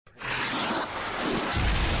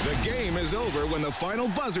game is over when the final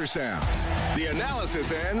buzzer sounds. The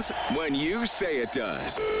analysis ends when you say it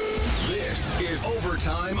does. This is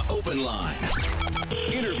Overtime Open Line.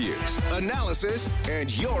 Interviews, analysis,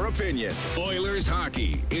 and your opinion. Oilers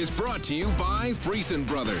hockey is brought to you by Friesen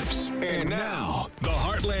Brothers. And now, the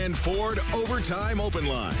Heartland Ford Overtime Open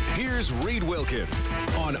Line. Here's Reed Wilkins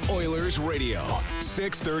on Oilers Radio,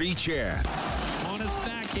 630 CHED. On his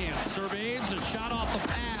backhand, surveys a shot off the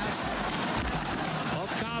pass of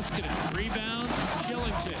Koskinen. Rebound,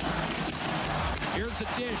 Shillington. Here's the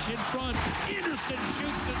dish in front. Anderson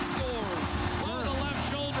shoots and scores. On the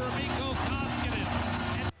left shoulder, Mikko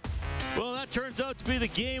Koskinen. Well, that turns out to be the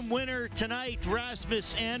game winner tonight.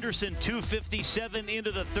 Rasmus Anderson, 2:57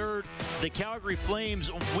 into the third. The Calgary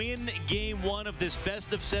Flames win game one of this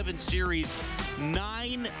best-of-7 series,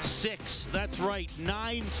 9-6. That's right,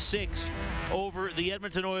 9-6 over the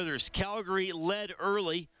Edmonton Oilers. Calgary led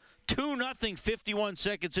early, 2-0, 51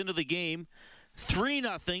 seconds into the game,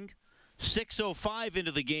 3-0, 6:05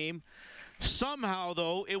 into the game. Somehow,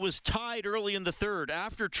 though, it was tied early in the third.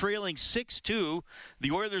 After trailing 6-2, the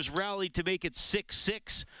Oilers rallied to make it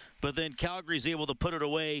 6-6, but then Calgary's able to put it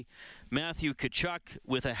away. Matthew Tkachuk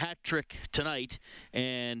with a hat trick tonight,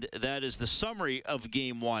 and that is the summary of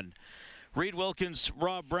Game 1. Reed Wilkins,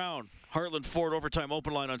 Rob Brown, Heartland Ford Overtime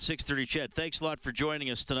Open Line on 630 CHED. Thanks a lot for joining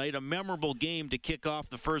us tonight. A memorable game to kick off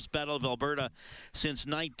the first Battle of Alberta since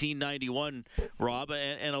 1991, Rob,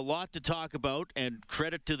 and a lot to talk about, and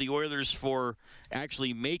credit to the Oilers for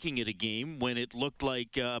actually making it a game when it looked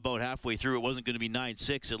like about halfway through it wasn't going to be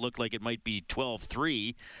 9-6. It looked like it might be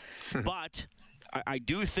 12-3. But I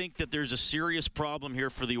do think that there's a serious problem here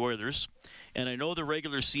for the Oilers, and I know the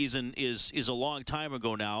regular season is a long time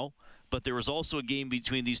ago now, but there was also a game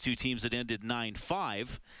between these two teams that ended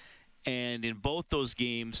 9-5, and in both those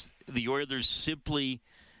games, the Oilers simply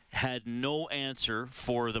had no answer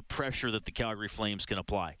for the pressure that the Calgary Flames can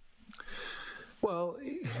apply. Well,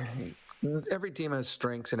 every team has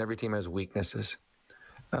strengths and every team has weaknesses.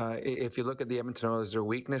 If you look at the Edmonton Oilers, their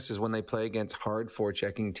weakness is when they play against hard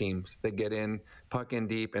forechecking teams. They get in, puck in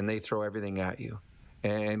deep, and they throw everything at you.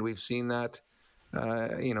 And we've seen that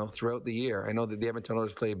throughout the year. I know that the Edmonton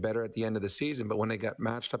Oilers play better at the end of the season, but when they got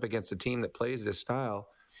matched up against a team that plays this style,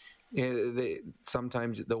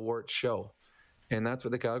 sometimes the warts show. And that's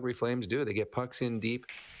what the Calgary Flames do. They get pucks in deep.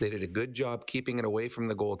 They did a good job keeping it away from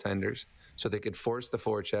the goaltenders so they could force the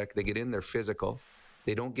forecheck. They get in, they're physical.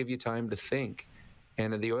 They don't give you time to think.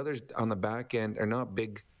 And the Oilers on the back end are not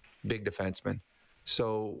big defensemen.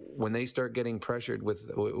 So when they start getting pressured with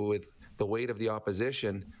the weight of the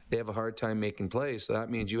opposition, they have a hard time making plays. So that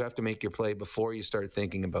means you have to make your play before you start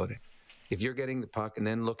thinking about it. If you're getting the puck and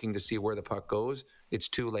then looking to see where the puck goes, it's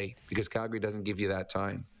too late because Calgary doesn't give you that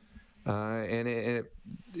time. And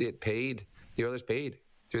it paid. The Oilers paid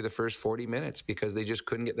through the first 40 minutes because they just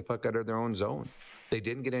couldn't get the puck out of their own zone. They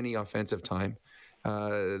didn't get any offensive time.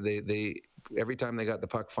 They every time they got the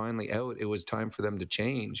puck finally out, it was time for them to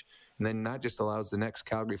change. And then that just allows the next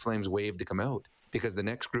Calgary Flames wave to come out because the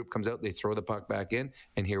next group comes out, they throw the puck back in,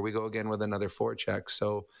 and here we go again with another forecheck.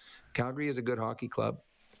 So Calgary is a good hockey club.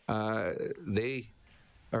 They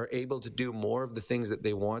are able to do more of the things that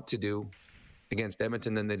they want to do against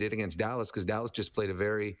Edmonton than they did against Dallas because Dallas just played a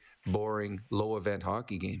very boring, low-event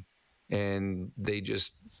hockey game, and they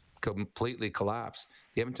just completely collapsed.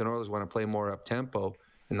 The Edmonton Oilers want to play more up-tempo,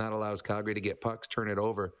 and that allows Calgary to get pucks, turn it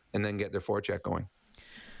over, and then get their forecheck going.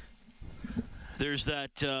 There's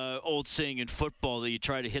that old saying in football that you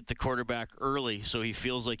try to hit the quarterback early so he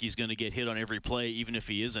feels like he's going to get hit on every play, even if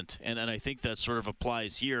he isn't. And I think that sort of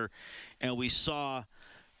applies here. And we saw,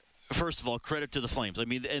 first of all, credit to the Flames. I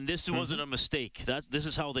mean, and this wasn't a mistake. This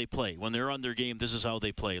is how they play. When they're on their game, this is how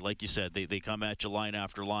they play. Like you said, they come at you line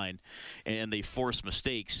after line, and they force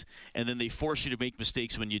mistakes, and then they force you to make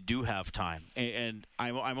mistakes when you do have time. And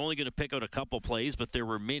I'm only going to pick out a couple plays, but there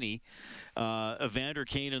were many. Evander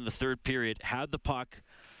Kane in the third period had the puck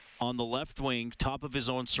on the left wing, top of his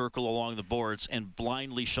own circle along the boards, and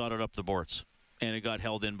blindly shot it up the boards, and it got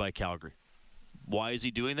held in by Calgary. Why is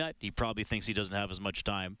he doing that? He probably thinks he doesn't have as much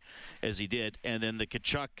time as he did. And then the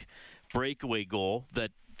Tkachuk breakaway goal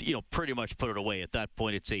that, pretty much put it away. At that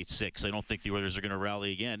point, it's 8-6. I don't think the Oilers are going to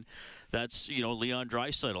rally again. That's, Leon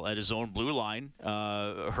Draisaitl at his own blue line,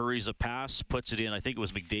 hurries a pass, puts it in. I think it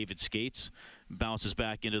was McDavid skates, bounces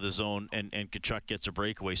back into the zone, and Tkachuk gets a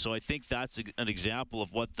breakaway. So I think that's an example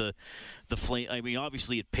of what the Flame. I mean,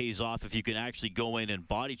 obviously it pays off if you can actually go in and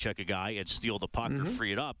body check a guy and steal the puck or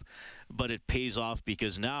free it up. But it pays off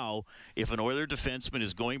because now, if an Oiler defenseman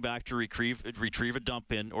is going back to retrieve a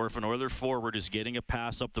dump in, or if an Oiler forward is getting a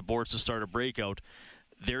pass up the boards to start a breakout,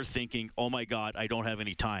 they're thinking, oh my God, I don't have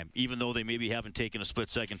any time, even though they maybe haven't taken a split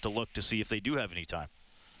second to look to see if they do have any time.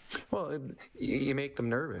 Well, you make them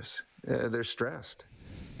nervous. They're stressed.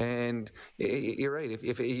 And you're right.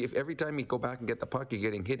 If every time you go back and get the puck, you're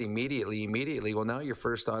getting hit immediately, well, now your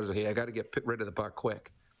first thought is, okay, I got to get rid of the puck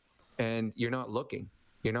quick. And you're not looking.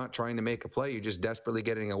 You're not trying to make a play. You're just desperately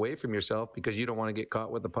getting away from yourself because you don't want to get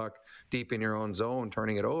caught with the puck deep in your own zone,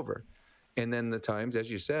 turning it over. And then the times, as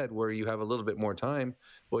you said, where you have a little bit more time,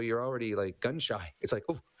 well, you're already like gun shy. It's like,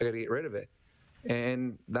 oh, I got to get rid of it.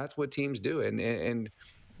 And that's what teams do. And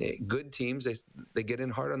good teams, they get in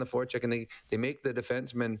hard on the forecheck, and they make the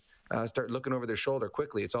defenseman start looking over their shoulder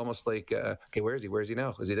quickly. It's almost like, okay, where is he? Where is he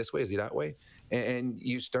now? Is he this way? Is he that way? And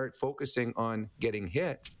you start focusing on getting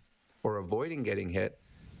hit or avoiding getting hit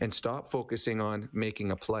and stop focusing on making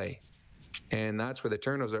a play. And that's where the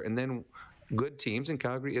turnovers are. And then good teams, and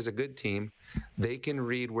Calgary is a good team, they can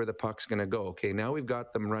read where the puck's going to go. Okay, now we've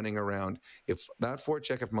got them running around. If that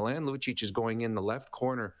forecheck, if Milan Lucic is going in the left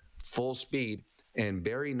corner full speed, and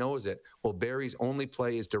Barrie knows it, well, Barrie's only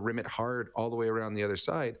play is to rim it hard all the way around the other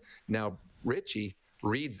side. Now, Ritchie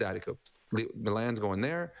reads that. Milan's going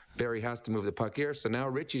there. Barrie has to move the puck here. So now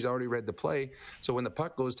Ritchie's already read the play. So when the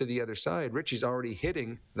puck goes to the other side, Ritchie's already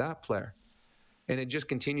hitting that player. And it just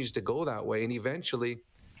continues to go that way. And eventually,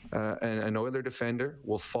 an Oiler defender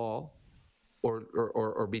will fall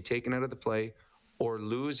or be taken out of the play or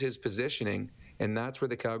lose his positioning. And that's where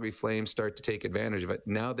the Calgary Flames start to take advantage of it.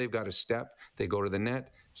 Now they've got to step. They go to the net.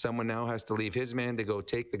 Someone now has to leave his man to go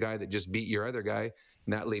take the guy that just beat your other guy.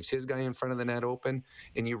 And that leaves his guy in front of the net open.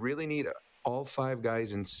 And you really need all five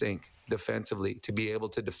guys in sync defensively to be able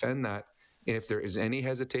to defend that. And if there is any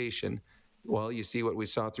hesitation, well, you see what we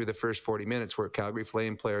saw through the first 40 minutes where Calgary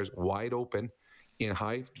Flame players wide open in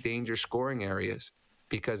high danger scoring areas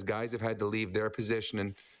because guys have had to leave their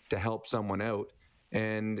position to help someone out.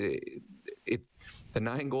 And the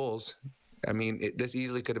 9 goals, I mean, this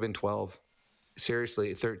easily could have been 12.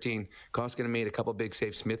 Seriously, 13. Koskinen made a couple big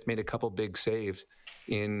saves. Smith made a couple big saves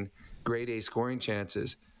in grade A scoring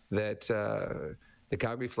chances that the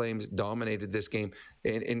Calgary Flames dominated this game.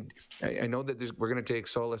 And I know that we're going to take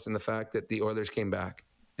solace in the fact that the Oilers came back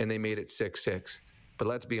and they made it 6-6. But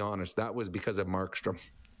let's be honest, that was because of Markstrom.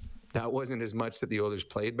 That wasn't as much that the Oilers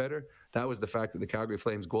played better. That was the fact that the Calgary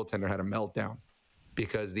Flames goaltender had a meltdown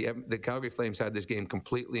because the Calgary Flames had this game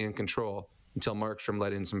completely in control until Markstrom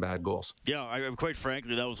let in some bad goals. Yeah, quite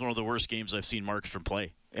frankly, that was one of the worst games I've seen Markstrom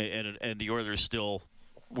play. And the Oilers still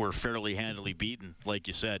were fairly handily beaten, like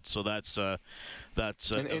you said. So that's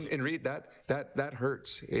and Reed, that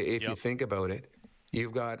hurts if you think about it.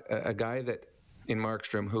 You've got a guy that in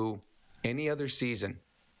Markstrom who any other season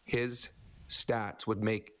his stats would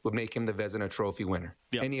make him the Vezina Trophy winner.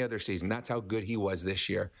 Yep. Any other season. That's how good he was this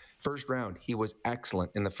year. First round, he was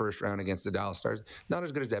excellent in the first round against the Dallas Stars. Not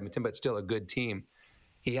as good as Edmonton, but still a good team.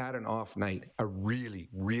 He had an off night, a really,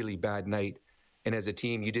 really bad night. And as a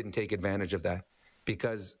team, you didn't take advantage of that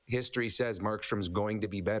because history says Markstrom's going to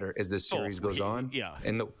be better as this series goes on. Yeah.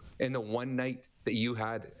 And the one night that you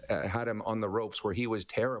had him on the ropes where he was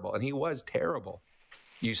terrible, and he was terrible,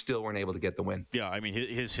 you still weren't able to get the win. Yeah, I mean,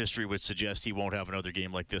 his history would suggest he won't have another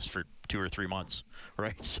game like this for 2 or 3 months,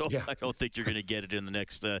 right? So yeah. I don't think you're going to get it in the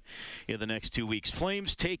next 2 weeks.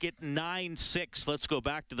 Flames take it 9-6. Let's go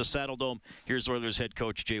back to the Saddle Dome. Here's Oilers head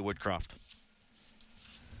coach Jay Woodcroft.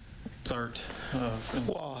 Start.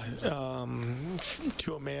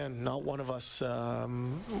 To a man, not one of us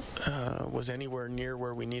was anywhere near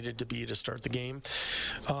where we needed to be to start the game.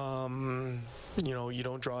 You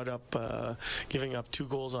don't draw it up giving up 2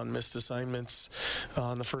 goals on missed assignments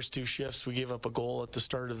on the first 2 shifts. We gave up a goal at the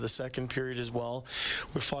start of the second period as well.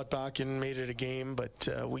 We fought back and made it a game, but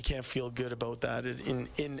we can't feel good about that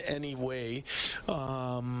in any way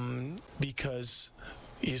because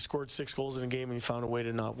he scored 6 goals in a game and he found a way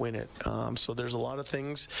to not win it. So there's a lot of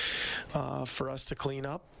things for us to clean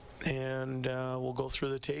up, and we'll go through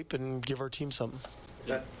the tape and give our team something. Is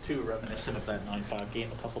that too reminiscent of that 9-5 game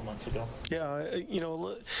a couple months ago? Yeah, a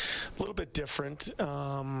little bit different.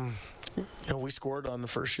 We scored on the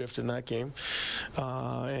first shift in that game,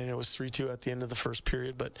 and it was 3-2 at the end of the first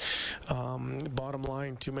period. But bottom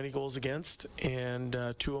line, too many goals against, and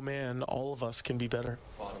to a man, all of us can be better.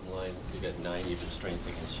 Bottom line, you got 9 even strength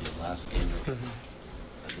against you last game.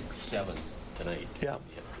 I think 7 tonight. Yeah.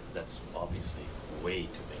 That's obviously way too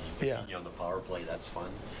many. Yeah. On the power play, that's fun.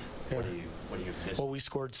 Yeah. What do you miss? Well, we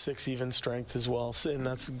scored 6 even strength as well, and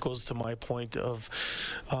that goes to my point of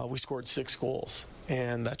we scored 6 goals,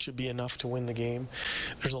 and that should be enough to win the game.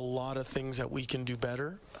 There's a lot of things that we can do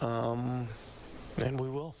better, and we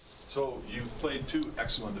will. So you've played 2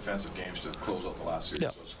 excellent defensive games to close out the last series.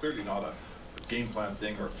 Yep. So it's clearly not a game plan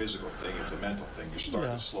thing or a physical thing. It's a mental thing. You're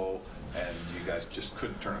starting slow, and you guys just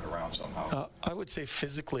couldn't turn it around somehow. I would say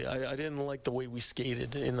physically, I didn't like the way we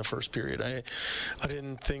skated in the first period. I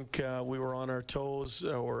didn't think we were on our toes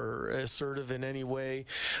or assertive in any way.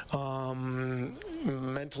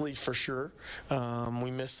 Mentally, for sure,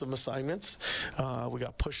 we missed some assignments. We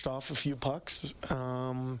got pushed off a few pucks.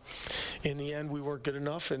 In the end, we weren't good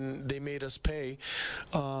enough, and they made us pay.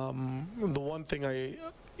 The one thing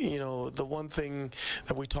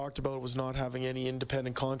that we talked about was not having any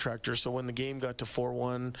independent contractors. So when the game got to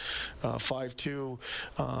 4-1, 5-2,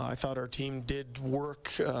 I thought our team did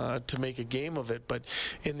work to make a game of it. But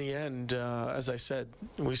in the end, as I said,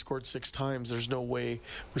 we scored 6 times. There's no way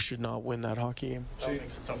we should not win that hockey game. That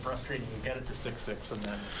makes it so frustrating. You get it to 6-6 and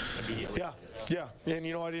then immediately. Yeah. And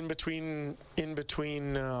you know what? In between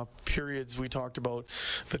periods, we talked about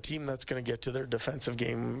the team that's going to get to their defensive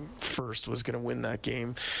game first was going to win that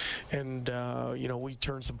game. And, we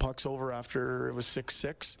turned some pucks over after it was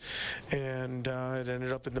 6-6, and it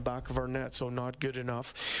ended up in the back of our net, so not good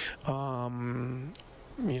enough.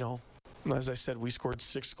 As I said, we scored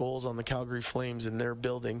 6 goals on the Calgary Flames in their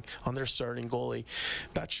building, on their starting goalie.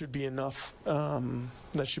 That should be enough.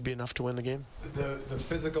 That should be enough to win the game. The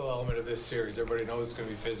physical element of this series, everybody knows it's going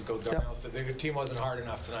to be physical. Darnell said the team wasn't hard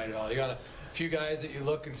enough tonight at all. You got a few guys that you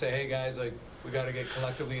look and say, hey, guys, we got to get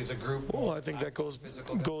collectively as a group. Well, I think that goes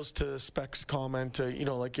to Speck's comment. I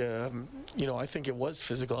think it was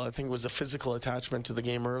physical. I think it was a physical attachment to the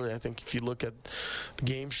game early. I think if you look at the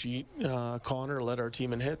game sheet, Connor led our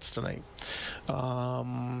team in hits tonight.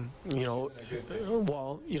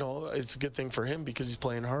 It's a good thing for him because he's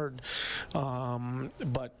playing hard.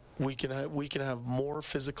 But we can have more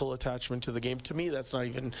physical attachment to the game. To me, that's not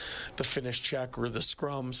even the finish check or the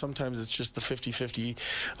scrum. Sometimes it's just the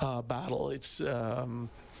 50-50 battle. It's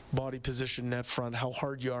body position, net front, how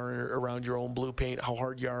hard you are around your own blue paint, how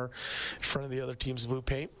hard you are in front of the other team's blue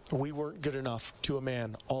paint. We weren't good enough to a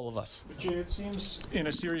man, all of us. But Jay, it seems in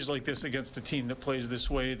a series like this against a team that plays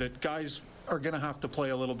this way that guys are going to have to play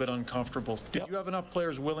a little bit uncomfortable. Did you have enough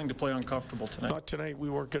players willing to play uncomfortable tonight? Not tonight. We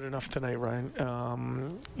weren't good enough tonight, Ryan.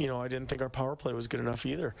 I didn't think our power play was good enough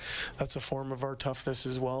either. That's a form of our toughness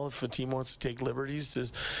as well. If a team wants to take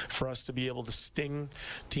liberties for us to be able to sting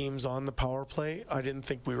teams on the power play, I didn't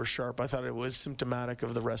think we were sharp. I thought it was symptomatic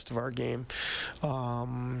of the rest of our game.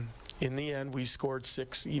 In the end, we scored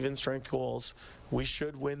 6 even strength goals. We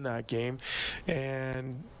should win that game.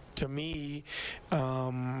 And to me,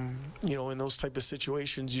 in those type of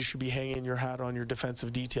situations, you should be hanging your hat on your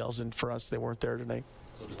defensive details, and for us, they weren't there tonight.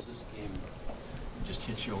 So does this game just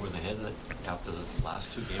hit you over the head after the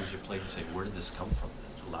last 2 games you played and say, where did this come from?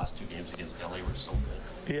 The last 2 games against LA were so good.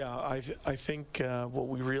 Yeah, I think what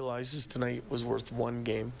we realized is tonight was worth 1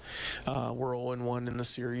 game. We're 0-1 in the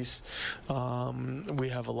series. We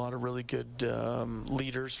have a lot of really good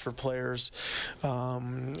leaders for players.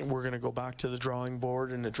 We're going to go back to the drawing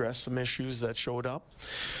board and address some issues that showed up.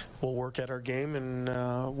 We'll work at our game, and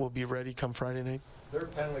we'll be ready come Friday night. Their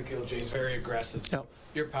penalty kill, Jay, is very aggressive. So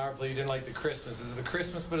your power play, you didn't like the Christmas. Is it the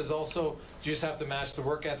Christmas, but is also, you just have to match the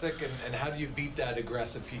work ethic, and how do you beat that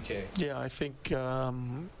aggressive PK? Yeah, I think,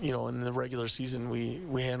 in the regular season,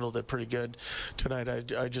 we handled it pretty good. Tonight,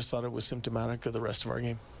 I just thought it was symptomatic of the rest of our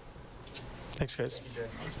game. Thanks, guys.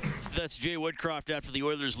 That's Jay Woodcroft after the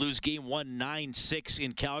Oilers lose Game 1, 9-6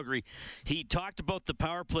 in Calgary. He talked about the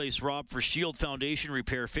power plays, Rob, for Shield Foundation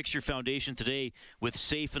Repair. Fix your foundation today with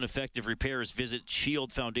safe and effective repairs. Visit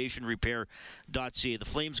shieldfoundationrepair.ca. The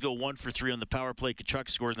Flames go 1 for 3 on the power play.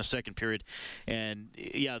 Tkachuk scored in the second period. And,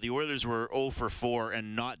 the Oilers were 0 for 4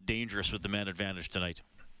 and not dangerous with the man advantage tonight.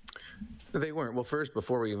 They weren't. Well, first,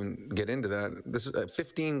 before we even get into that, this is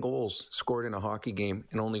 15 goals scored in a hockey game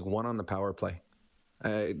and only 1 on the power play.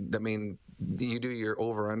 You do your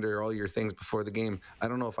over-under, all your things before the game. I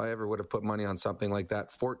don't know if I ever would have put money on something like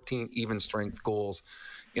that. 14 even-strength goals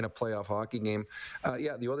in a playoff hockey game.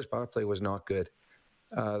 The Oilers' power play was not good.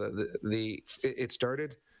 It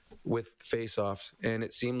started with face-offs, and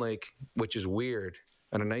it seemed like, which is weird,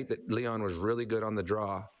 on a night that Leon was really good on the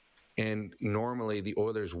draw, and normally the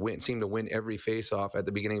Oilers seem to win every face-off at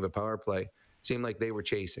the beginning of a power play. It seemed like they were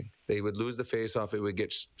chasing. They would lose the face-off, it would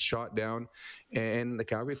get shot down, and the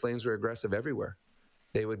Calgary Flames were aggressive everywhere.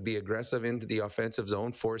 They would be aggressive into the offensive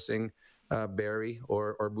zone, forcing Barry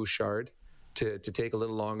or Bouchard to take a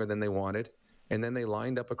little longer than they wanted, and then they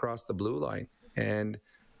lined up across the blue line, and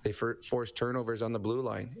they forced turnovers on the blue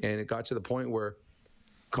line, and it got to the point where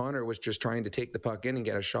Connor was just trying to take the puck in and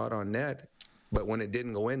get a shot on net, But when it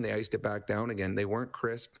didn't go in, they iced it back down again. They weren't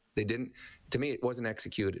crisp. They didn't, to me, it wasn't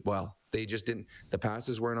executed well. They just didn't, the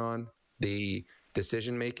passes weren't on. The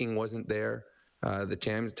decision-making wasn't there. The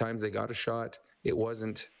times they got a shot, it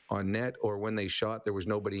wasn't on net, or when they shot, there was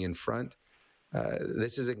nobody in front.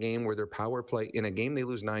 This is a game where their power play, in a game they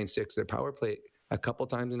lose 9-6, their power play a couple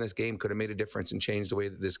times in this game could have made a difference and changed the way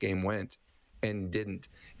that this game went, and didn't.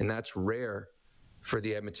 And that's rare for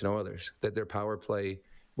the Edmonton Oilers, that their power play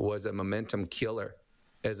was a momentum killer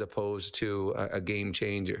as opposed to a game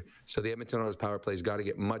changer. So the Edmonton Oilers power play has got to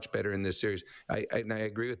get much better in this series. And I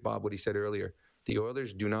agree with Bob what he said earlier. The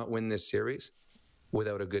Oilers do not win this series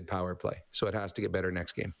without a good power play. So it has to get better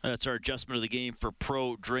next game. That's our adjustment of the game for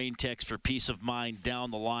Pro Drain Text for peace of mind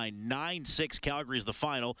down the line. 9-6 Calgary is the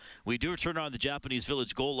final. We do turn on the Japanese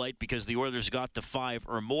Village goal light because the Oilers got to 5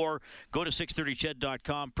 or more. Go to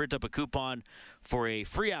 630ched.com, print up a coupon for a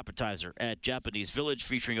free appetizer at Japanese Village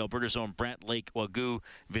featuring Alberta's own Brant Lake Wagyu.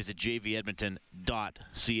 Visit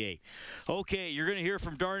jvedmonton.ca. Okay, you're going to hear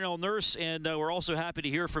from Darnell Nurse, and we're also happy to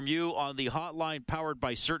hear from you on the hotline powered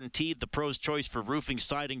by CertainTeed, the pro's choice for roofing,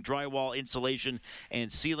 siding, drywall, insulation,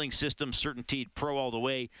 and ceiling systems. CertainTeed Pro all the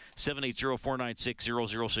way.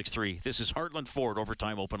 780-496-0063. This is Heartland Ford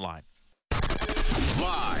Overtime Open Line.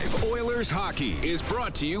 Live Oilers hockey is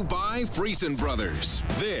brought to you by Friesen Brothers.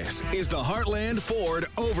 This is the Heartland Ford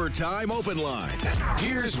Overtime Open Line.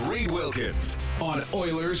 Here's Reed Wilkins on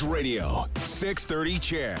Oilers Radio, 630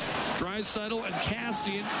 CHED. Draisaitl and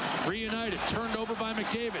Cassian reunited, turned over by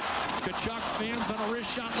McDavid. Tkachuk fans on a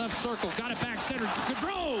wrist shot left circle, got it back center.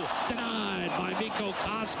 Gaudreau denied by Mikko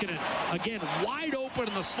Koskinen. Again, wide open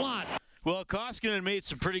in the slot. Well, Koskinen made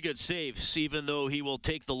some pretty good saves, even though he will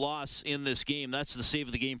take the loss in this game. That's the save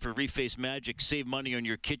of the game for Reface Magic. Save money on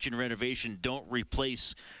your kitchen renovation. Don't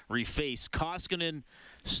replace, reface. Koskinen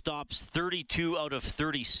stops 32 out of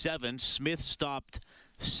 37. Smith stopped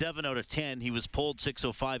 7 out of 10. He was pulled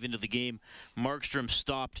 6:05 into the game. Markstrom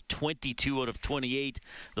stopped 22 out of 28.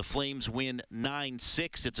 The Flames win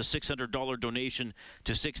 9-6. It's a $600 donation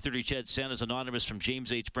to 630 CHED. Santa's Anonymous from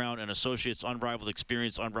James H. Brown and Associates. Unrivaled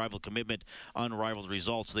experience, unrivaled commitment, unrivaled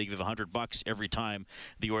results. They give $100 every time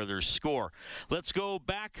the Oilers score. Let's go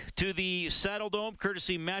back to the Saddle Dome,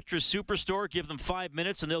 courtesy Mattress Superstore. Give them 5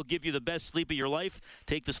 minutes and they'll give you the best sleep of your life.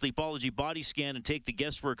 Take the Sleepology body scan and take the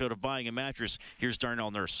guesswork out of buying a mattress. Here's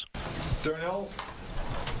Darnell Nurse. Darnell,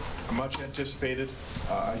 much anticipated.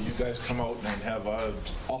 You guys come out and have an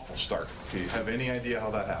awful start. Do you have any idea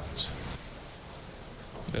how that happens?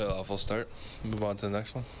 Yeah, awful start. Move on to the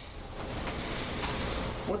next one.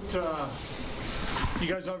 What, you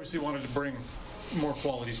guys obviously wanted to bring more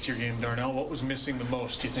qualities to your game, Darnell. What was missing the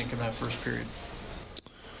most, do you think, in that first period?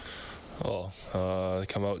 Well,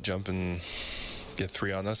 come out, jump, and get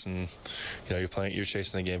 3 on us, and you're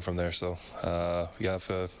chasing the game from there. So we have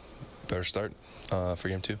a better start for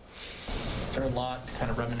game 2. Is there a lot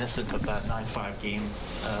kind of reminiscent of that 9-5 game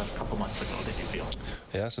a couple months ago, did you feel?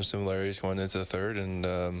 Yeah, some similarities going into the third, and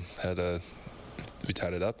we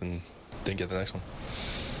tied it up and didn't get the next one.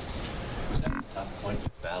 Was that a tough point? You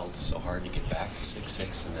battled so hard to get back to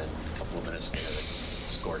 6-6, and then a couple of minutes later they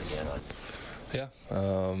scored again on. Yeah,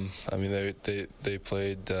 I mean they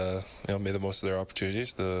played, made the most of their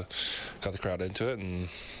opportunities. Got the crowd into it, and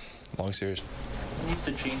long series. What needs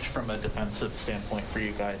to change from a defensive standpoint for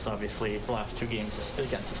you guys? Obviously, the last 2 games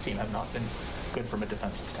against this team have not been good from a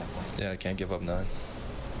defensive standpoint. Yeah, I can't give up 9.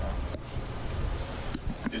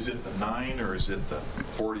 Is it the 9 or is it the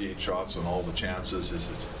 48 shots and all the chances? Is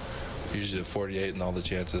it usually the 48 and all the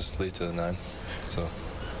chances lead to the 9? So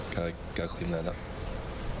gotta clean that up.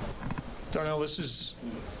 Darnell, this is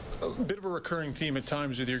a bit of a recurring theme at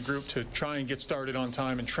times with your group to try and get started on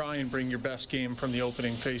time and try and bring your best game from the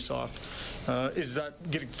opening face-off. Is that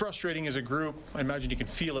getting frustrating as a group? I imagine you can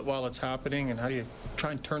feel it while it's happening, and how do you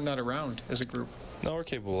try and turn that around as a group? No, we're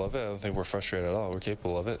capable of it. I don't think we're frustrated at all. We're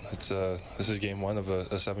capable of it. It's this is game 1 of a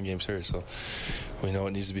 7-game series, so we know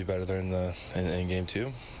it needs to be better than in game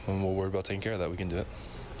 2, and we'll worry about taking care of that. We can do it.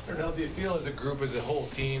 Darnell, do you feel as a group, as a whole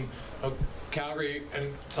team, Calgary,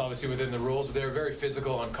 and it's obviously within the rules, but they were very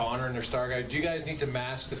physical on Connor and their star guy. Do you guys need to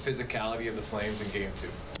match the physicality of the Flames in game 2?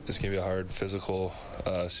 It's going to be a hard physical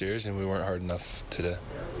series, and we weren't hard enough today.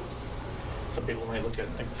 Some people might look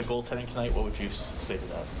at the goaltending tonight. What would you say to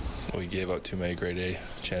that? We gave out too many grade A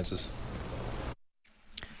chances.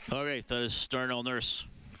 All right, that is Darnell Nurse.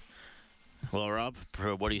 Well, Rob,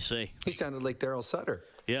 what do you say? He sounded like Daryl Sutter.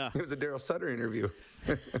 Yeah. It was a Daryl Sutter interview.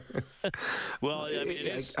 Well, I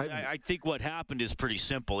mean, I think what happened is pretty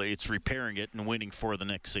simple. It's repairing it and winning for the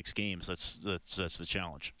next 6 games. That's the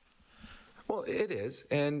challenge. Well, it is,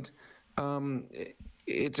 and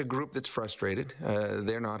it's a group that's frustrated.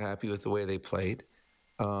 They're not happy with the way they played.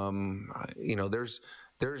 There's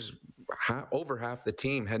over half the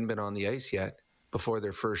team hadn't been on the ice yet before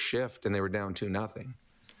their first shift, and they were down 2-0.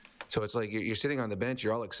 So it's like you're sitting on the bench,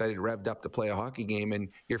 you're all excited, revved up to play a hockey game, and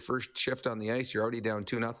your first shift on the ice, you're already down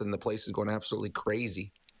 2-0, and the place is going absolutely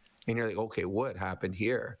crazy. And you're like, okay, what happened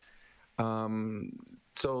here?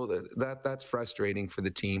 So that's frustrating for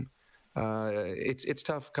the team. It's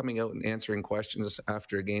tough coming out and answering questions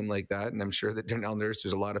after a game like that, and I'm sure that Darnell Nurse,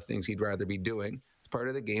 there's a lot of things he'd rather be doing. It's part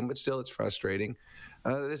of the game, but still it's frustrating.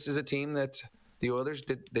 This is a team that the Oilers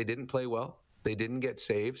didn't play well. They didn't get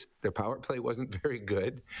saves. Their power play wasn't very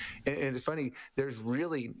good. And it's funny, there's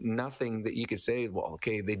really nothing that you could say, well,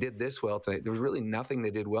 okay, they did this well tonight. There was really nothing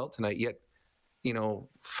they did well tonight, yet,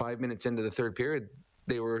 5 minutes into the third period,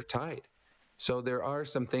 they were tied. So there are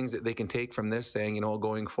some things that they can take from this, saying,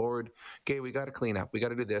 going forward, okay, we got to clean up. We got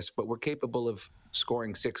to do this, but we're capable of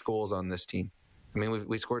scoring 6 goals on this team. I mean,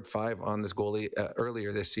 we scored 5 on this goalie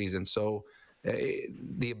earlier this season. So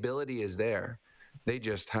the ability is there. They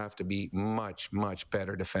just have to be much, much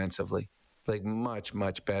better defensively, like much,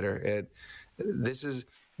 much better. This is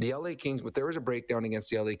the LA Kings, but there was a breakdown against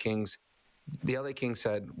the LA Kings. The LA Kings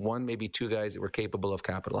had 1, maybe 2 guys that were capable of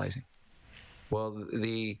capitalizing. Well,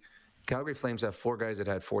 the Calgary Flames have 4 guys that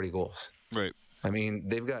had 40 goals. Right. I mean,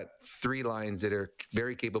 they've got 3 lines that are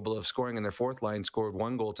very capable of scoring, and their 4th line scored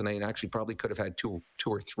 1 goal tonight and actually probably could have had 2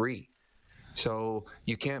 or 3. So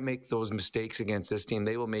you can't make those mistakes against this team.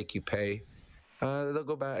 They will make you pay. They'll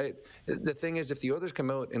go back. The thing is, if the Oilers come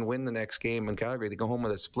out and win the next game in Calgary, they go home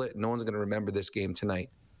with a split. No one's going to remember this game tonight.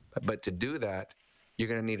 But to do that, you're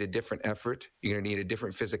going to need a different effort. You're going to need a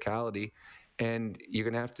different physicality. And you're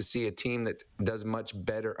going to have to see a team that does much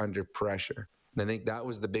better under pressure. And I think that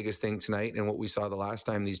was the biggest thing tonight. And what we saw the last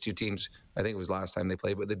time these two teams, I think it was last time they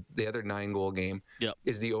played, but the other 9-goal game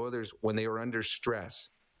is the Oilers, when they were under stress,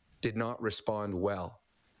 did not respond well.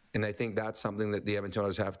 And I think that's something that the Edmonton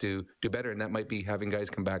Oilers have to do better. And that might be having guys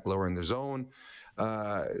come back lower in their zone,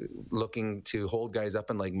 looking to hold guys up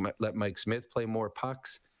and let Mike Smith play more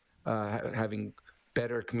pucks, having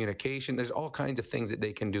better communication. There's all kinds of things that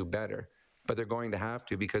they can do better. But they're going to have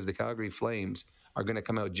to, because the Calgary Flames are going to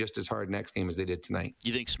come out just as hard next game as they did tonight.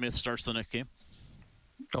 You think Smith starts the next game?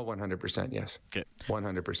 Oh, 100%, yes. Okay.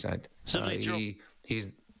 100%.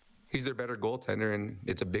 He's their better goaltender, and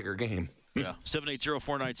it's a bigger game. Yeah,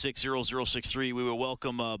 780-496-0063. We will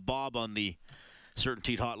welcome Bob on the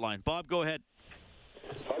Certainty Hotline. Bob, go ahead.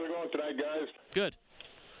 How's it going tonight, guys? Good.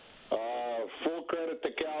 Full credit to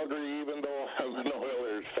Calgary, even though I'm an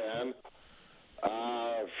Oilers fan.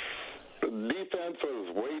 The defense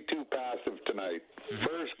was way too passive tonight.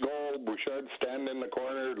 First goal, Bouchard standing in the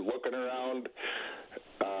corner, looking around.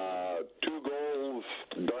 2 goals,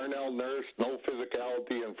 Darnell Nurse, no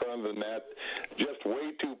physicality in front of the net. Just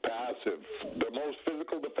way too passive. The most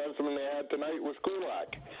physical defenseman they had tonight was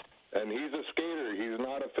Kulak. And he's a skater. He's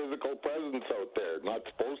not a physical presence out there. Not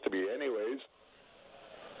supposed to be anyways.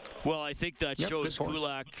 Well, I think that shows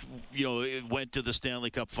Kulak, went to the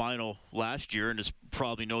Stanley Cup final last year and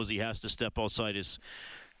probably knows he has to step outside his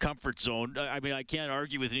comfort zone. I mean, I can't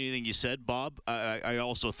argue with anything you said, Bob. I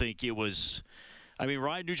also think it was,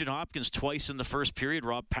 Ryan Nugent-Hopkins twice in the first period,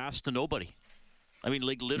 Rob, passed to nobody. I mean,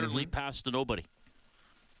 literally passed to nobody.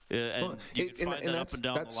 You can find that up and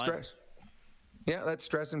down the line. Stress. Yeah, that's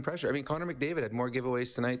stress and pressure. I mean, Connor McDavid had more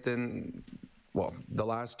giveaways tonight than, the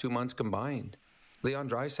last 2 months combined. Leon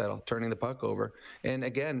Draisaitl turning the puck over. And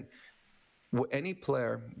again, any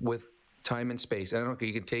player with time and space, I don't know,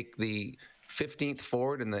 you can take the 15th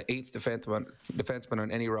forward and the 8th defenseman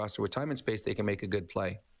on any roster. With time and space, they can make a good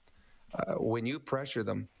play. When you pressure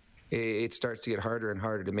them, it starts to get harder and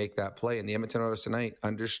harder to make that play. And the Edmonton Oilers tonight,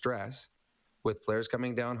 under stress, with players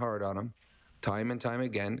coming down hard on them, time and time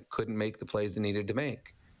again, couldn't make the plays they needed to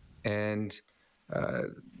make. And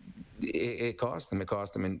it cost them. It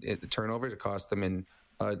cost them in turnovers. It cost them in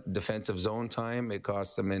defensive zone time. It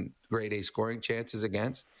cost them in grade A scoring chances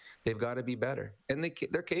against. They've got to be better. And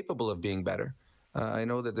they're capable of being better. I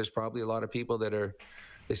know that there's probably a lot of people that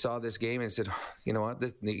they saw this game and said, you know what,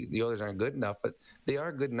 the Oilers aren't good enough, but they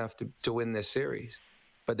are good enough to win this series.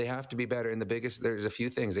 But they have to be better. And there's a few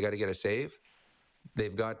things. They got to get a save.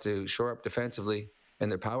 They've got to shore up defensively,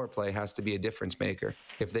 and their power play has to be a difference maker.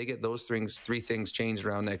 If they get those 3 things changed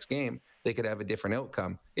around next game, they could have a different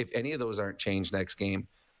outcome. If any of those aren't changed next game,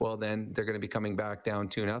 well, then they're going to be coming back down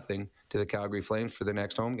 2-0 to the Calgary Flames for their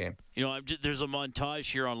next home game. There's a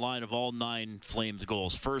montage here online of all 9 Flames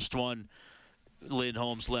goals. First one,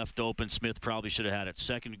 Lindholm's left open. Smith probably should have had it.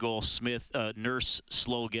 Second goal, Nurse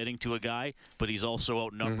slow getting to a guy, but he's also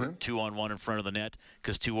outnumbered 2-on-1 in front of the net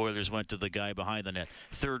because 2 Oilers went to the guy behind the net.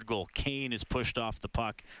 Third goal, Kane is pushed off the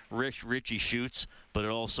puck. Richie shoots, but it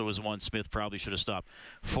also is one Smith probably should have stopped.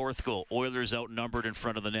 Fourth goal, Oilers outnumbered in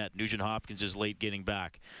front of the net. Nugent Hopkins is late getting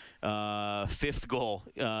back. Fifth goal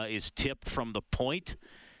is tipped from the point.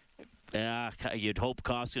 You'd hope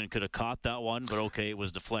Koskinen could have caught that one, but okay, it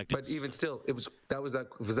was deflected. But even still, was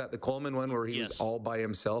that the Coleman one where he was all by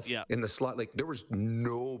himself in the slot? Like there was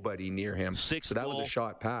nobody near him. Sixth that goal, was a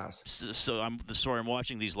shot pass. So I'm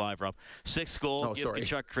watching these live, Rob. Sixth goal, give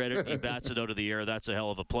Tkachuk credit. He bats it out of the air. That's a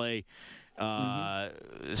hell of a play.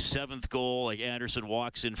 Seventh goal, like Anderson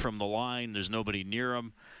walks in from the line. There's nobody near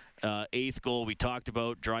him. Eighth goal we talked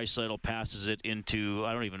about. Draisaitl passes it into,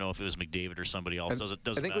 I don't even know if it was McDavid or somebody else. Doesn't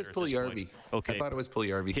I think matter it was Puljujarvi. Okay. I thought it was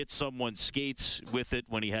Puljujarvi. Hits someone, skates with it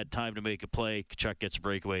when he had time to make a play. Tkachuk gets a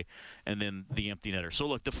breakaway, and then the empty netter. So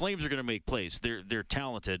look, the Flames are going to make plays. They're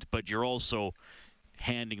talented, but you're also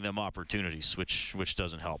handing them opportunities, which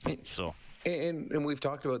doesn't help. So. And we've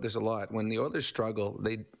talked about this a lot. When the Oilers struggle,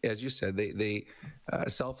 they, as you said, they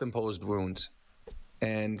self-imposed wounds,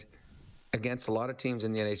 and against a lot of teams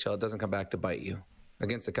in the NHL, it doesn't come back to bite you.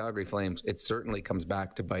 Against the Calgary Flames, it certainly comes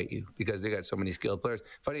back to bite you because they got so many skilled players.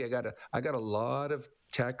 Funny, I got a lot of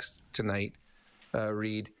texts tonight,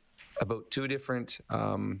 Reed, about 2 different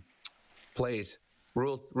plays,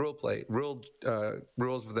 rules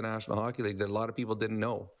of the National Hockey League that a lot of people didn't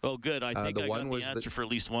know. Oh, good. I think I got the answer for at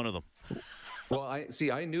least one of them. Well, I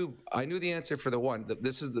knew the answer for the one.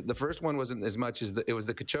 This is the first one wasn't as much as it was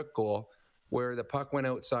the Tkachuk goal, where the puck went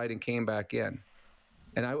outside and came back in.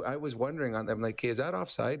 And I was wondering, I'm like, hey, is that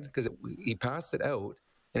offside? Because he passed it out,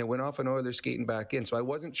 and it went off an Oilers skating back in. So I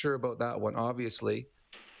wasn't sure about that one. Obviously,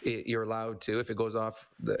 you're allowed to if it goes off.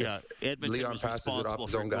 Edmonton Leon was passes it off responsible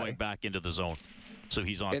his for own going guy. back into the zone. So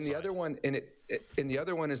he's onside. And the other one, and the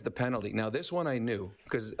other one is the penalty. Now this one I knew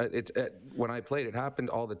because when I played, it happened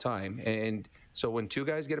all the time. And so when 2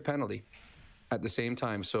 guys get a penalty at the same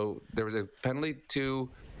time, so there was a penalty to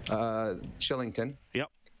Shillington. Yep.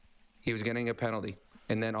 He was getting a penalty.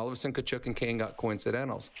 And then all of a sudden, Tkachuk and Kane got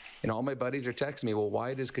coincidentals. And all my buddies are texting me, well,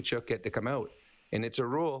 why does Tkachuk get to come out? And it's a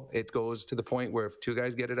rule. It goes to the point where if 2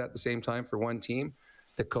 guys get it at the same time for one team,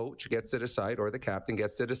 the coach gets to decide, or the captain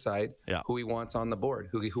gets to decide who he wants on the board,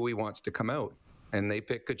 who he wants to come out. And they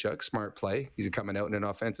pick Tkachuk, smart play. He's coming out in an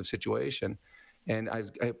offensive situation. And I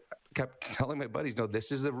kept telling my buddies, no,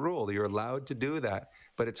 this is the rule. You're allowed to do that.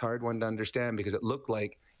 But it's a hard one to understand because it looked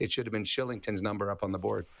like it should have been Shillington's number up on the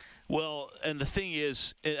board. Well, and the thing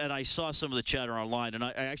is, and I saw some of the chatter online, and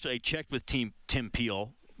I checked with Tim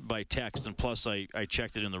Peel by text, and plus I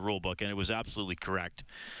checked it in the rule book, and it was absolutely correct.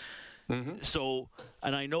 So,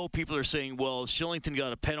 and I know people are saying, well, Shillington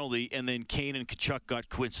got a penalty, and then Kane and Tkachuk got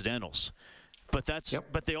coincidentals. But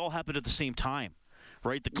but they all happened at the same time.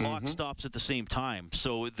 Right, the clock stops at the same time,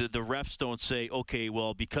 so the refs don't say, okay,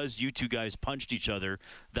 well, because you 2 guys punched each other,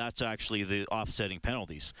 that's actually the offsetting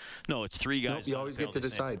penalties. No, it's 3 guys. Nope, you always get to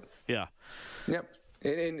decide. Yeah. Yep.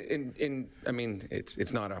 And I mean,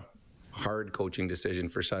 it's not a hard coaching decision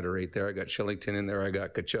for Sutter right there. I got Shillington in there. I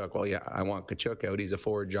got Tkachuk. Well, yeah, I want Tkachuk out. He's a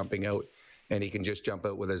forward jumping out, and he can just jump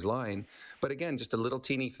out with his line. But again, just a little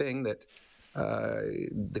teeny thing that.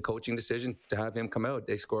 The coaching decision to have him come out,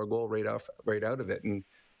 they score a goal right out of it, and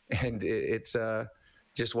it's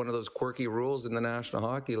just one of those quirky rules in the National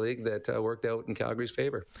Hockey League that worked out in Calgary's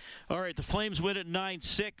favor. All right, the Flames win at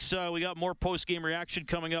 9-6. We got more post-game reaction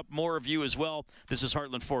coming up, more of you as well. This is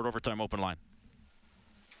Heartland Ford Overtime Open Line.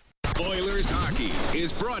 Oilers Hockey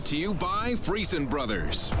is brought to you by Friesen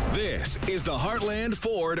Brothers. This is the Heartland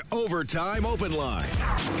Ford Overtime Open Line.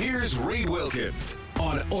 Here's Reed Wilkins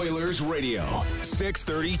on Oilers Radio,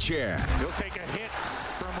 630 CHED. He'll take a hit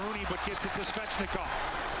from Rooney, but gets it to Svechnikov.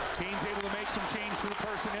 Kane's able to make some change to the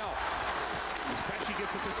personnel. As Pesci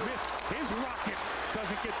gets it to Smith. His rocket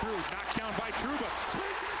doesn't get through. Knocked down by Trouba.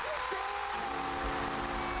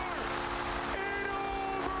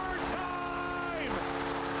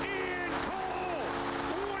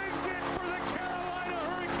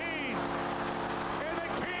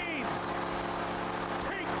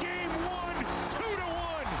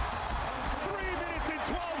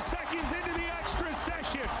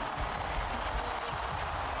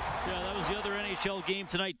 NHL game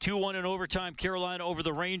tonight, 2-1 in overtime. Carolina over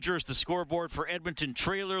the Rangers. The scoreboard for Edmonton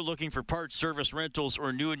Trailer. Looking for parts, service, rentals,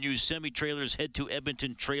 or new and used semi-trailers, head to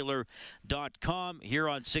edmontontrailer.com. Here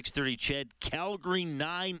on 630 CHED, Calgary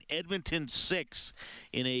 9, Edmonton 6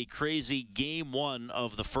 in a crazy Game 1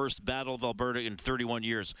 of the first Battle of Alberta in 31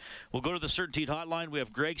 years. We'll go to the Certainty Hotline. We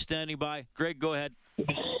have Greg standing by. Greg, go ahead.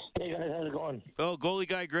 Hey guys, how's it going? Oh, goalie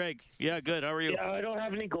guy Greg. Yeah, good. How are you? Yeah, I don't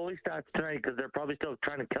have any goalie stats tonight because they're probably still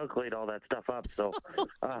trying to calculate all that stuff up. So,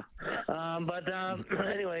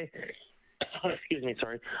 anyway, excuse me,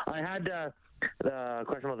 sorry. I had the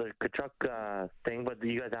question about the Tkachuk thing, but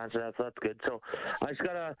you guys answered that, so that's good. So I just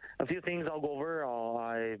got a few things I'll go over,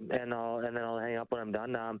 and then I'll hang up when I'm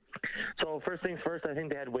done. So first things first, I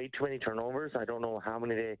think they had way too many turnovers. I don't know how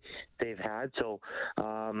many they've had. So,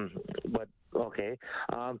 but okay.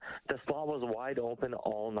 The slot was wide open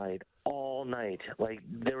all night. Like,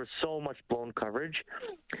 there was so much blown coverage.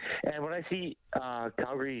 And what I see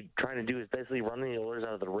Calgary trying to do is basically running the Oilers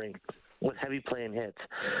out of the rink with heavy play and hits.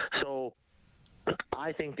 So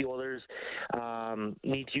I think the Oilers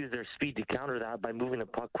need to use their speed to counter that by moving the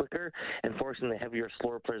puck quicker and forcing the heavier,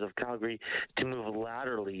 slower players of Calgary to move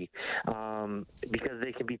laterally because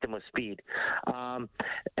they can beat them with speed. And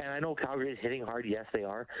I know Calgary is hitting hard. Yes, they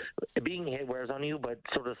are. Being hit wears on you, but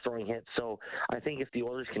so does throwing hits. So I think if the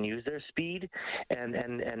Oilers can use their speed and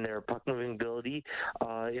their puck moving ability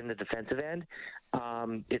in the defensive end,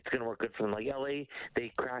 it's going to work good for them. Like LA,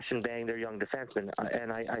 they crash and bang their young defensemen,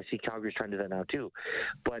 and I see Calgary's trying to do that now too.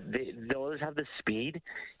 But the Oilers have the speed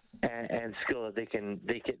and skill that they can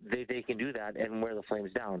do that and wear the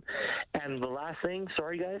Flames down. And the last thing,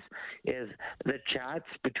 sorry guys, is the chats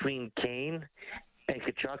between Kane and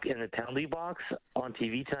Tkachuk in the penalty box on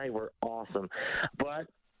TV tonight were awesome. But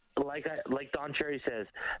like Don Cherry says,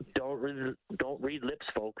 don't read lips,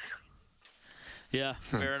 folks. Yeah,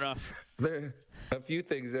 fair enough. There a few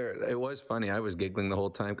things there. It was funny. I was giggling the whole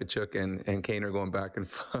time. Tkachuk and Kane are going back and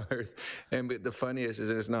forth. But the funniest is,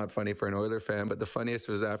 it's not funny for an Oiler fan, but the funniest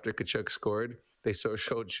was after Tkachuk scored, they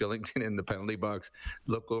showed Shillington in the penalty box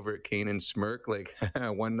look over at Kane and smirk like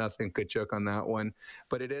 1-0 Tkachuk on that one.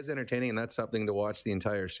 But it is entertaining, and that's something to watch the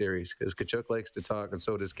entire series because Tkachuk likes to talk, and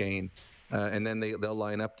so does Kane. And then they'll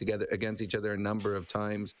line up together against each other a number of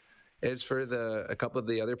times. As for a couple of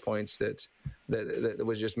the other points that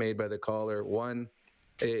was just made by the caller, one,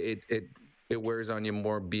 it wears on you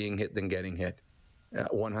more being hit than getting hit,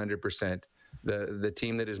 100%. The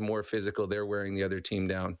team that is more physical, they're wearing the other team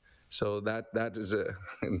down. So that is the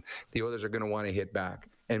Oilers are going to want to hit back.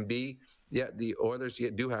 And B, yeah, the Oilers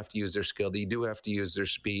do have to use their skill. They do have to use their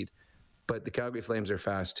speed, but the Calgary Flames are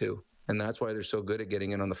fast too, and that's why they're so good at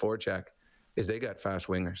getting in on the forecheck. Is they got fast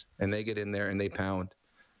wingers and they get in there and they pound.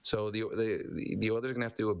 So the Oilers are going to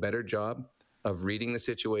have to do a better job of reading the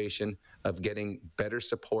situation, of getting better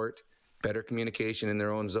support, better communication in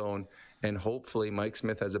their own zone, and hopefully Mike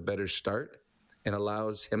Smith has a better start and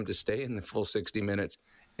allows him to stay in the full 60 minutes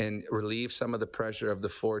and relieve some of the pressure of the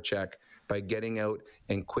forecheck by getting out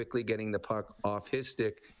and quickly getting the puck off his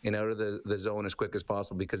stick and out of the zone as quick as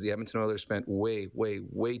possible, because the Edmonton Oilers spent way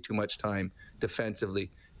too much time defensively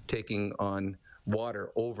taking on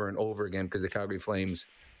water over and over again because the Calgary Flames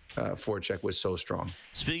forecheck was so strong.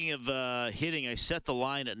 Speaking of hitting, I set the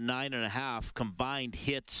line at 9.5 combined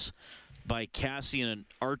hits by Cassian and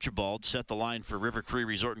Archibald. Set the line for River Cree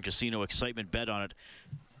Resort and Casino. Excitement bet on it.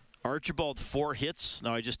 Archibald 4 hits.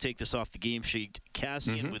 Now I just take this off the game sheet.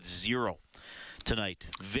 Cassian with 0 tonight.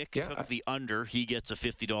 Vic took the under. He gets a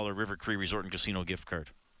 $50 River Cree Resort and Casino gift card.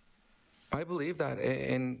 I believe that.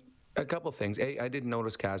 And a couple things. I didn't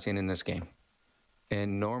notice Cassian in this game.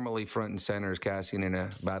 And normally front and center is Cassian in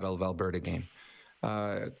a Battle of Alberta game.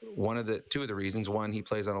 Two of the reasons. One, he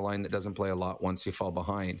plays on a line that doesn't play a lot once you fall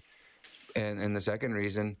behind. And the second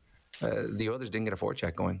reason, the Oilers didn't get a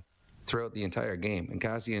forecheck going throughout the entire game. And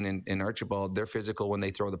Cassian and Archibald, they're physical when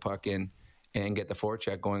they throw the puck in and get the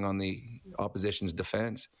forecheck going on the opposition's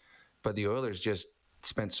defense. But the Oilers just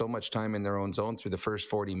spent so much time in their own zone through the first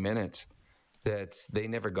 40 minutes that they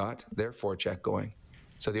never got their forecheck going.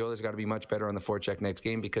 So the Oilers got to be much better on the forecheck next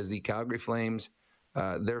game, because the Calgary Flames,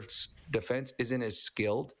 their defense isn't as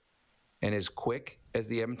skilled and as quick as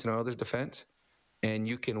the Edmonton Oilers defense, and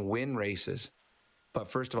you can win races. But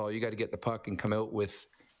first of all, you got to get the puck and come out with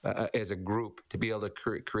as a group to be able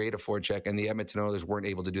to create a forecheck, and the Edmonton Oilers weren't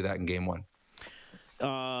able to do that in Game 1.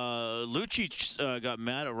 Lucic got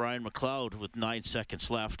mad at Ryan McLeod with 9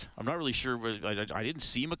 seconds left. I'm not really sure. I didn't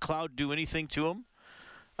see McLeod do anything to him.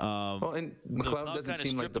 And McLeod doesn't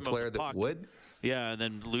seem like the player that would. Yeah, and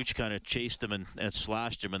then Luch kind of chased him and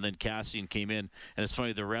slashed him, and then Kassian came in. And it's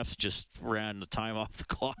funny, the refs just ran the time off the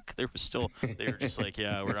clock. They were just like,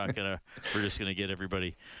 yeah, we're just gonna get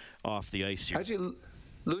everybody off the ice here. Actually,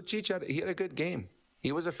 Lucic had a good game.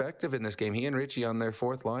 He was effective in this game. He and Richie on their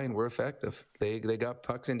fourth line were effective. They got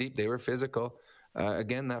pucks in deep. They were physical.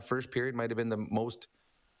 Again, that first period might have been the most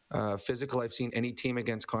physical I've seen any team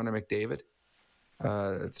against Connor McDavid.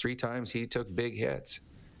 3 times he took big hits.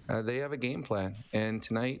 They have a game plan. And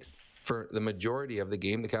tonight, for the majority of the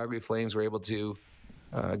game, the Calgary Flames were able to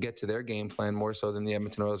get to their game plan more so than the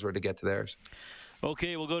Edmonton Oilers were to get to theirs.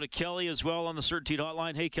 Okay, we'll go to Kelly as well on the Certainty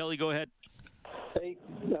Hotline. Hey, Kelly, go ahead. Hey,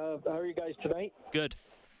 how are you guys tonight? Good.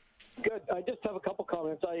 Good. I just have a couple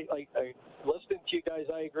comments. I listening to you guys,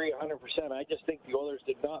 I agree 100%. I just think the Oilers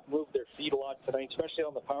did not move their feet a lot tonight, especially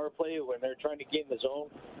on the power play when they're trying to gain the zone.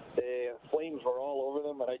 The Flames were all over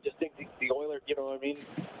them, and I just think the Oilers, you know what I mean?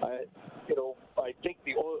 I think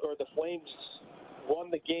the Flames won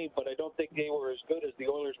the game, but I don't think they were as good as the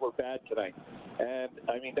Oilers were bad tonight. And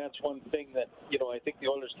I mean, that's one thing that, I think the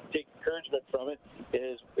Oilers can take encouragement from it,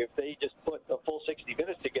 is if they just put a full 60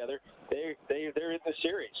 minutes together, they're in the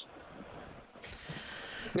series.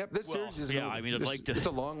 Yep, this series is yeah. I mean, I'd like to. It's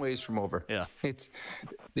a long ways from over. Yeah,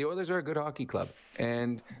 the Oilers are a good hockey club,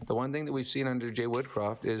 and the one thing that we've seen under Jay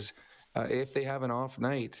Woodcroft is if they have an off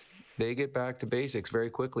night, they get back to basics very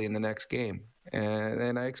quickly in the next game,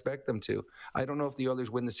 and I expect them to. I don't know if the Oilers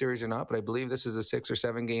win the series or not, but I believe this is a 6 or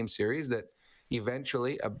 7 game series that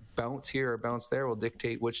eventually a bounce here or bounce there will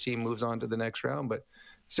dictate which team moves on to the next round. But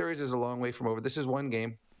series is a long way from over. This is one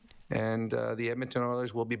game, and the Edmonton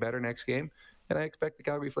Oilers will be better next game. And I expect the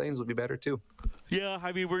Calgary Flames will be better too. Yeah,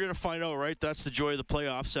 I mean, we're going to find out, right? That's the joy of the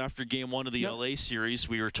playoffs after game 1 of the LA series.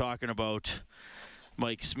 We were talking about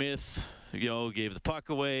Mike Smith, gave the puck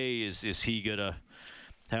away. Is he going to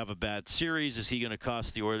have a bad series? Is he going to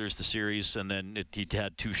cost the Oilers the series? And then he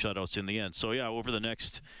had 2 shutouts in the end. So, yeah, over the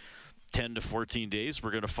next 10 to 14 days,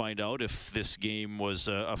 we're going to find out if this game was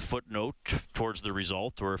a footnote towards the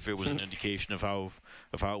result or if it was an indication of how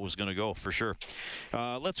it was going to go, for sure.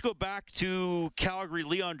 Let's go back to Calgary.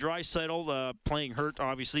 Leon Draisaitl playing hurt,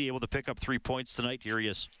 obviously, able to pick up 3 points tonight. Here he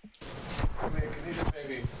is. Can you just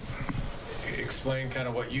maybe explain kind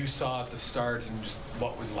of what you saw at the start and just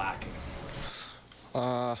what was lacking?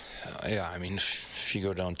 Yeah, I mean, if you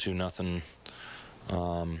go down 2-0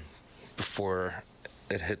 before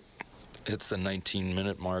it hits the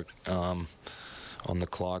 19-minute mark on the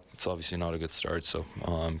clock, it's obviously not a good start. So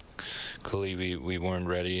clearly we weren't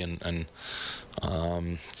ready, and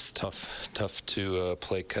it's tough to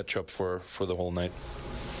play catch up for the whole night.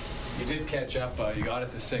 You did catch up. You got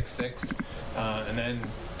it to 6-6, and then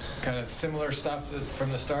kind of similar stuff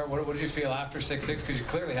from the start. What did you feel after 6-6? Because you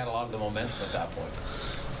clearly had a lot of the momentum at that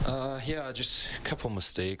point. Yeah, just a couple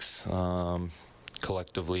mistakes,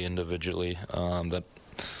 collectively, individually, that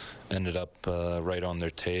ended up right on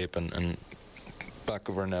their tape and back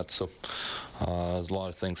of our net. So there's a lot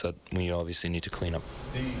of things that we obviously need to clean up.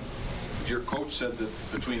 Your coach said that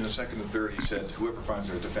between the second and third, he said whoever finds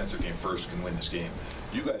their defensive game first can win this game.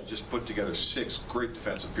 You guys just put together 6 great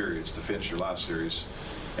defensive periods to finish your last series,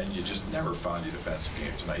 and you just never found your defensive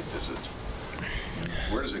game tonight.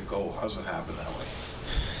 Where does it go? How does it happen that way?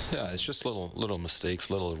 Yeah, it's just little mistakes,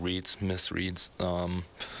 little misreads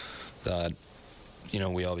that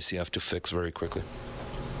we obviously have to fix very quickly.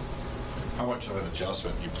 How much of an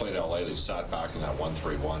adjustment? You played LA, they sat back in that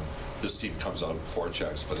 1-3-1. This team comes out in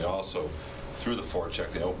forechecks, but they also, through the forecheck,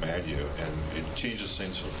 they outman you, and it changes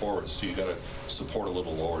things for the forwards. So you got to support a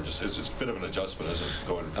little lower. It's a bit of an adjustment, isn't it?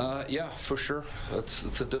 Going. Yeah, for sure.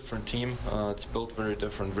 It's a different team. It's built very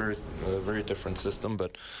different, very different system,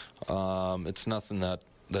 but it's nothing that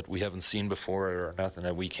we haven't seen before or nothing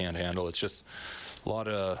that we can't handle. It's just a lot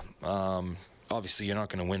of. Obviously, you're not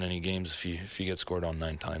going to win any games if you get scored on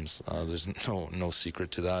 9 times. There's no secret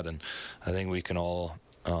to that, and I think we can all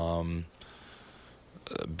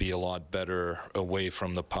be a lot better away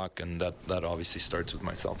from the puck, and that obviously starts with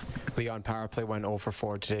myself. Leon, power play went 0 for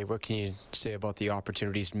 4 today. What can you say about the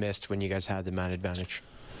opportunities missed when you guys had the man advantage?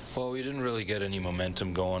 Well, we didn't really get any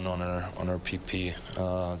momentum going on our PP.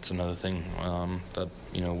 It's another thing that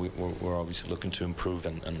we're obviously looking to improve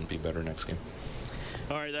and be better next game.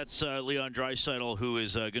 All right, that's Leon Draisaitl, who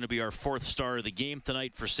is going to be our 4th star of the game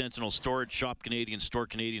tonight for Sentinel Storage. Shop Canadian, store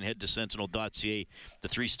Canadian, head to sentinel.ca. The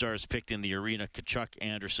 3 stars picked in the arena, Tkachuk,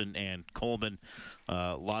 Anderson, and Coleman.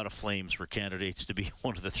 A lot of Flames were candidates to be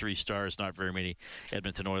one of the 3 stars. Not very many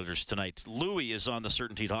Edmonton Oilers tonight. Louis is on the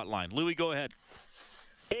Certainty Hotline. Louis, go ahead.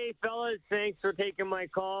 Hey, fellas, thanks for taking my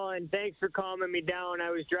call, and thanks for calming me down.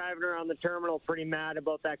 I was driving around the terminal pretty mad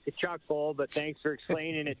about that Tkachuk goal, but thanks for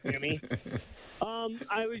explaining it to me.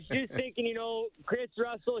 I was just thinking, Chris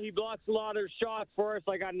Russell, he blocks a lot of shots for us.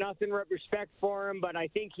 I got nothing but respect for him, but I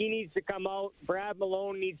think he needs to come out. Brad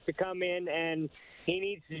Malone needs to come in, and he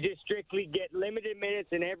needs to just strictly get limited minutes,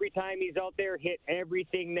 and every time he's out there, hit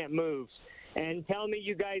everything that moves. And tell me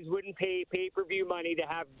you guys wouldn't pay pay-per-view money to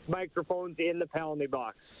have microphones in the penalty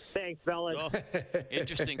box. Thanks, fellas. Oh,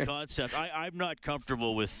 interesting concept. I'm not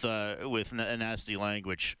comfortable with nasty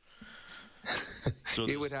language. So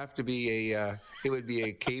it would have to be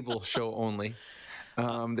a cable show only.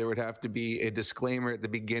 There would have to be a disclaimer at the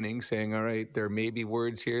beginning saying, all right, there may be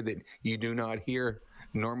words here that you do not hear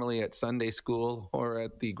normally at Sunday school or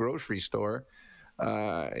at the grocery store.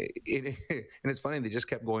 And it's funny, they just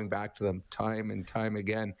kept going back to them time and time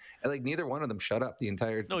again. And like neither one of them shut up the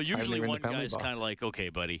entire time. No, usually they were in one the penalty guy's box. kind of like, okay,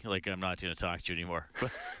 buddy, like I'm not going to talk to you anymore.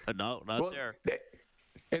 But no, not there.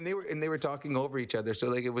 And they were talking over each other, so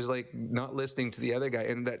like it was like not listening to the other guy.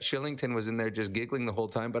 And that Shillington was in there just giggling the whole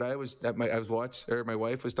time. But my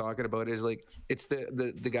wife was talking about it. Is like it's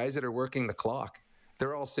the guys that are working the clock.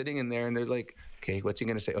 They're all sitting in there and they're like, okay, what's he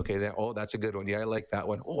going to say? Okay, that's a good one. Yeah, I like that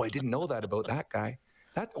one. Oh, I didn't know that about that guy.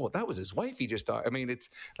 That was his wife he just thought. I mean, it's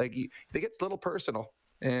like it gets a little personal.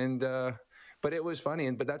 And but it was funny.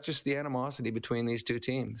 But that's just the animosity between these two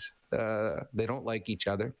teams. They don't like each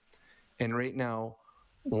other. And right now,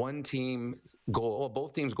 both teams'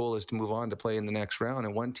 goal is to move on to play in the next round,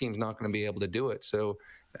 and one team's not going to be able to do it. So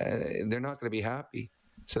they're not going to be happy.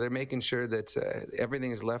 So they're making sure that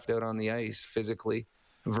everything is left out on the ice physically,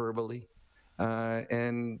 verbally.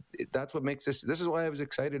 And that's what makes this is why I was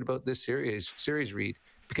excited about this series, Reed,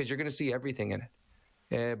 because you're going to see everything in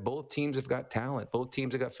it. Both teams have got talent. Both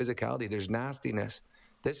teams have got physicality. There's nastiness.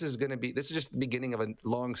 This is just the beginning of a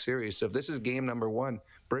long series. So if this is game number 1,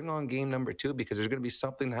 bring on game number 2, because there's going to be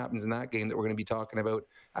something that happens in that game that we're going to be talking about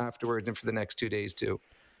afterwards and for the next 2 days too.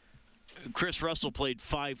 Chris Russell played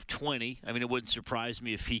 .520. I mean, it wouldn't surprise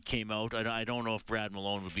me if he came out. I don't know if Brad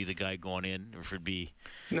Malone would be the guy going in, or if it'd be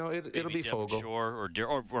it'll be Fogle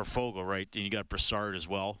or Fogle, right? And you got Brassard as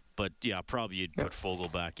well. But yeah, probably you'd put Fogle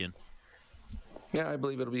back in. Yeah, I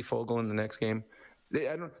believe it'll be Fogle in the next game.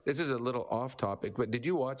 This is a little off topic, but did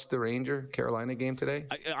you watch the Ranger-Carolina game today?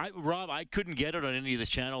 Rob, I couldn't get it on any of the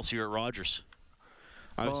channels here at Rogers.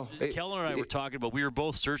 Kellen and I were talking about. We were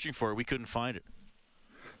both searching for it. We couldn't find it.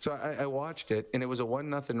 So I watched it, and it was a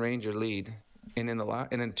 1-0 Ranger lead. And in a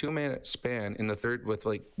 2-minute span in the third, with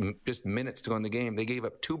like just minutes to go in the game, they gave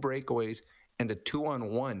up 2 breakaways and a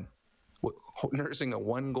 2-on-1, nursing a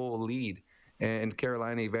 1-goal lead. And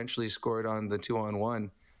Carolina eventually scored on the 2-on-1.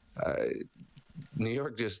 New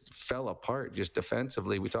York just fell apart just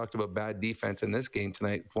defensively. We talked about bad defense in this game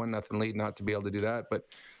tonight. 1-0 lead, not to be able to do that. But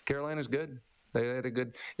Carolina's good. They had a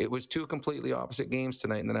good. It was 2 completely opposite games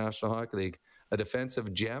tonight in the National Hockey League. A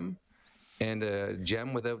defensive gem and a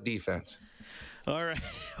gem without defense. All right.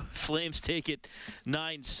 Flames take it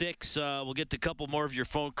 9-6. We'll get to a couple more of your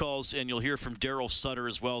phone calls, and you'll hear from Daryl Sutter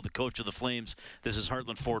as well, the coach of the Flames. This is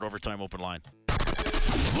Heartland Ford Overtime Open Line.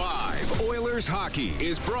 Live Oilers hockey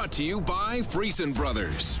is brought to you by Friesen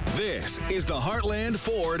Brothers. This is the Heartland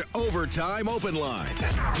Ford Overtime Open Line.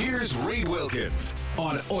 Here's Reed Wilkins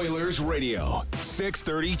on Oilers Radio,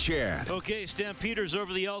 630 CHED. Okay, Stampeders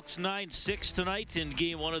over the Elks 9-6 tonight in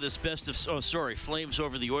game 1 of this Flames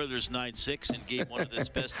over the Oilers 9-6 in game 1 of this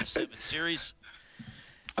best of 7 series.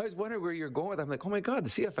 I was wondering where you're going with that. I'm like, oh my God, the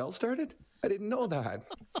CFL started? I didn't know that.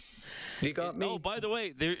 You got me. Oh, by the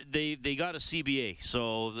way, they got a CBA,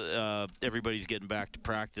 so everybody's getting back to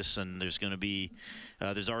practice, and there's going to be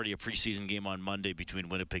there's already a preseason game on Monday between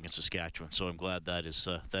Winnipeg and Saskatchewan. So I'm glad that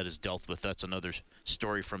is dealt with. That's another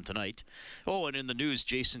story from tonight. Oh, and in the news,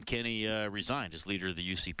 Jason Kenney resigned as leader of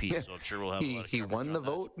the UCP. Yeah. So I'm sure we'll have a lot of he won the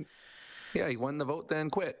vote. Yeah, he won the vote, then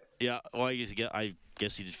quit. Yeah, well, I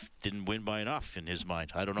guess he didn't win by enough in his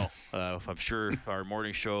mind. I don't know. I'm sure our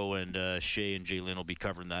morning show and Shay and Jay Lynn will be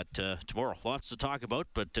covering that tomorrow. Lots to talk about,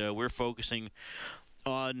 but we're focusing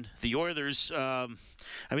on the Oilers. I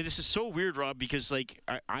mean, this is so weird, Rob, because like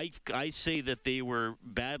I say that they were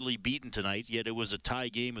badly beaten tonight, yet it was a tie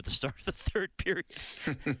game at the start of the third period,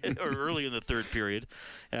 or early in the third period,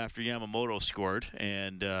 after Yamamoto scored,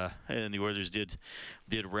 and the Oilers did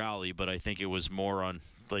rally, but I think it was more on,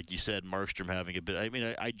 like you said, Markstrom having a bit. I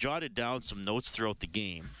mean, I jotted down some notes throughout the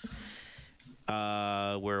game.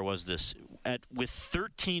 Where was this? With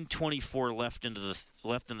 13:24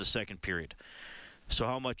 left in the second period. So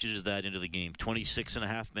how much is that into the game? 26 and a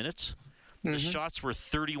half minutes? Mm-hmm. The shots were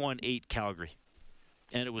 31-8 Calgary.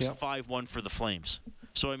 and it was 5-1 for the Flames.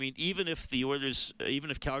 So, I mean, even if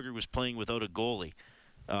Calgary was playing without a goalie,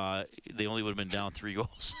 they only would have been down 3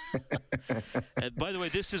 goals. And by the way,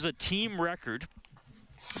 this is a team record.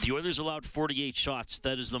 The Oilers allowed 48 shots.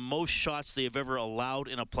 That is the most shots they have ever allowed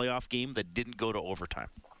in a playoff game that didn't go to overtime.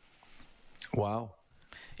 Wow.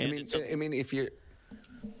 And I mean, if you're...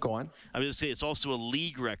 Go on. I was going to say, it's also a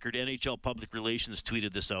league record. NHL Public Relations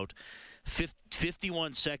tweeted this out.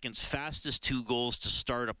 51 seconds, fastest 2 goals to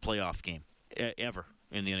start a playoff game ever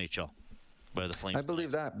in the NHL by the Flames. I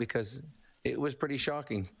believe that because it was pretty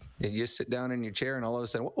shocking. You just sit down in your chair and all of a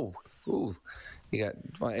sudden, whoa, ooh. You got,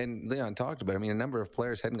 and Leon talked about it. I mean, a number of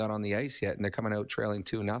players hadn't got on the ice yet, and they're coming out trailing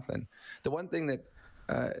 2-0. The one thing that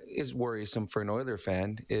is worrisome for an Oiler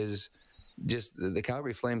fan is just the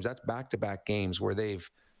Calgary Flames. That's back-to-back games where they've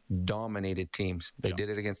dominated teams. They did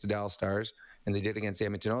it against the Dallas Stars, and they did it against the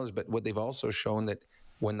Edmonton Oilers. But what they've also shown that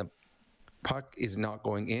when the puck is not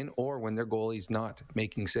going in or when their goalie's not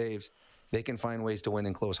making saves, they can find ways to win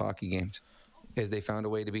in close hockey games. As they found a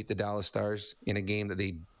way to beat the Dallas Stars in a game that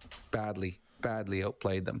they badly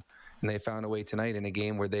outplayed them. And they found a way tonight in a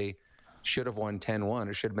game where they should have won 10-1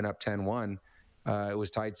 or should have been up 10-1. It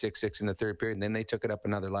was tied 6-6 in the third period, and then they took it up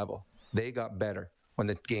another level. They got better when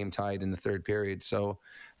the game tied in the third period. So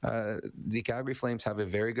the Calgary Flames have a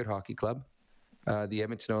very good hockey club. The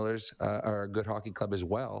Edmonton Oilers are a good hockey club as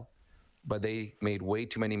well, but they made way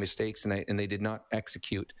too many mistakes tonight, and they did not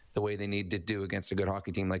execute the way they needed to do against a good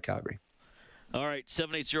hockey team like Calgary. All right,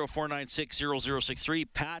 780-496-0063.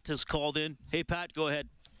 Pat has called in. Hey, Pat, go ahead.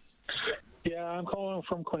 Yeah, I'm calling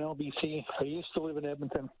from Quesnel, BC. I used to live in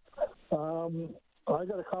Edmonton. I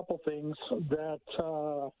got a couple things. That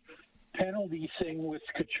penalty thing with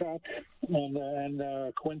Tkachuk and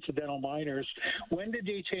coincidental minors. When did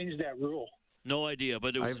they change that rule? No idea,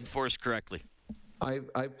 but it was enforced correctly.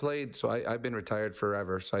 I've played, so I've been retired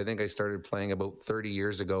forever. So I think I started playing about 30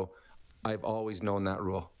 years ago. I've always known that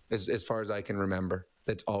rule. As far as I can remember,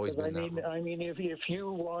 that's always been that rule. I mean, if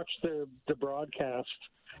you watch the broadcast,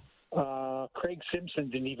 Craig Simpson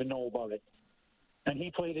didn't even know about it, and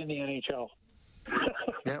he played in the NHL.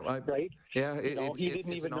 Yeah, right. Yeah, he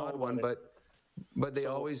didn't even an know odd one, it. but they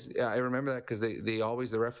always. Yeah, I remember that because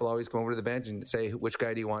the ref will always come over to the bench and say, "Which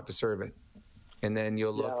guy do you want to serve it?" And then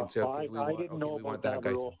you'll look and say, "Okay, I didn't know about that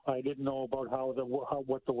rule. I didn't know about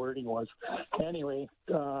what the wording was." Anyway,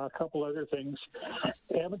 a couple other things.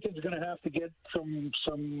 Edmonton's going to have to get some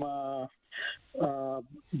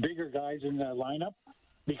bigger guys in the lineup,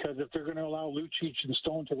 because if they're going to allow Lucic and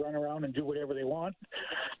Stone to run around and do whatever they want,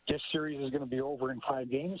 this series is going to be over in 5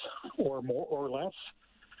 games or more or less.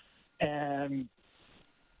 And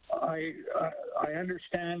I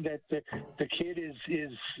understand that the kid is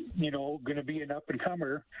going to be an up and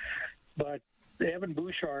comer, but Evan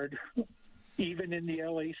Bouchard, even in the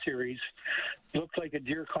LA series, looked like a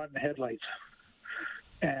deer caught in headlights.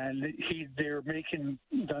 And they're making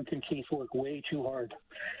Duncan Keith work way too hard,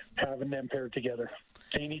 having them paired together.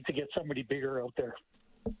 They need to get somebody bigger out there.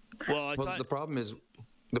 Well, the problem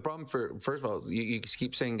for, first of all, you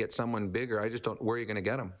keep saying get someone bigger. I just don't. Where are you going to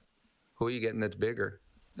get them? Who are you getting that's bigger?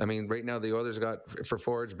 I mean, right now the Oilers got for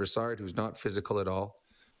forwards Brassard, who's not physical at all,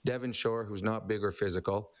 Devon Shore, who's not big or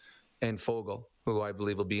physical, and Fogle, who I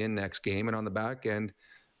believe will be in next game. And on the back end,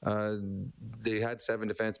 they had 7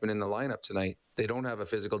 defensemen in the lineup tonight. They don't have a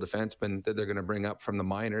physical defenseman that they're going to bring up from the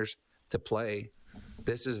minors to play.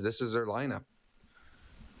 This is their lineup.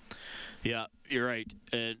 Yeah, you're right.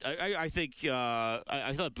 And I think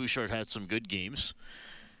I thought Bouchard had some good games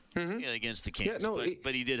against the Kings,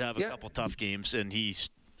 but he did have a couple tough games, and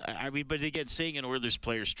but again, saying an Oilers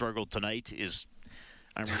player struggled tonight is,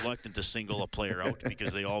 I'm reluctant to single a player out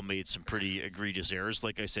because they all made some pretty egregious errors.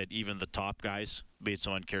 Like I said, even the top guys made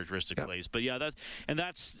some uncharacteristic plays. But yeah,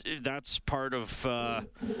 that's part of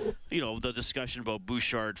the discussion about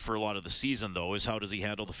Bouchard for a lot of the season, though, is how does he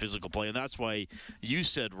handle the physical play, and that's why you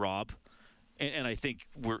said, Rob, and I think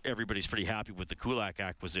everybody's pretty happy with the Kulak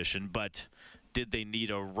acquisition, but did they need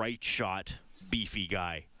a right shot, beefy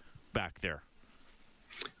guy back there?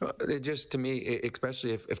 It just, to me,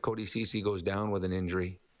 especially if Cody Ceci goes down with an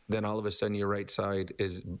injury, then all of a sudden your right side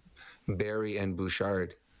is Barrie and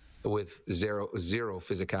Bouchard with zero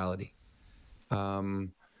physicality.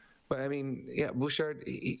 But I mean, yeah, Bouchard,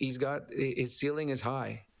 he's got, his ceiling is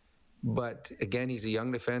high, but again, he's a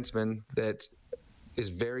young defenseman that is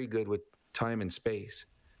very good with time and space.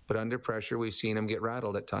 But under pressure, we've seen him get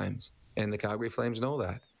rattled at times, and the Calgary Flames know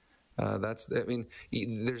that.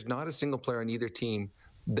 There's not a single player on either team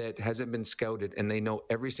that hasn't been scouted, and they know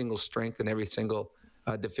every single strength and every single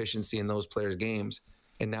deficiency in those players' games,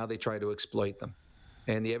 and now they try to exploit them.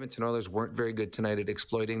 And the Edmonton Oilers weren't very good tonight at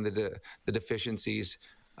exploiting the deficiencies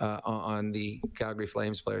on the Calgary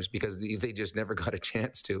Flames players because they just never got a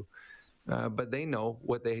chance to. But they know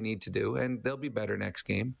what they need to do, and they'll be better next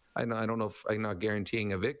game. I don't know if I'm not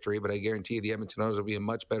guaranteeing a victory, but I guarantee the Edmonton Oilers will be a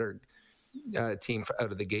much better team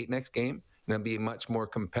out of the gate next game, and it'll be much more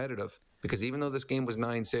competitive. Because even though this game was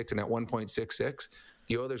 9-6 and at 1.66,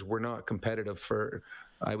 the Oilers were not competitive for,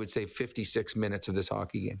 I would say, 56 minutes of this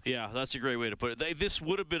hockey game. Yeah, that's a great way to put it. This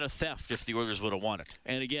would have been a theft if the Oilers would have won it.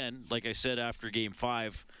 And again, like I said after Game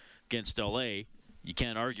 5 against LA, you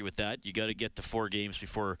can't argue with that. You got to get to 4 games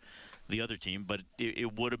before the other team, but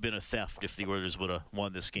it would have been a theft if the Oilers would have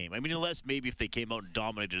won this game. I mean, unless maybe if they came out and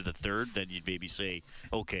dominated the third, then you'd maybe say,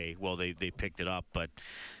 okay, well, they picked it up. But,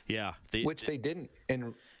 yeah. Which they didn't.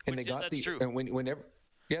 And they got that's true. And whenever,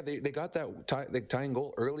 yeah, they got the tying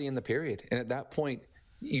goal early in the period. And at that point,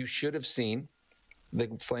 you should have seen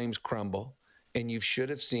the Flames crumble, and you should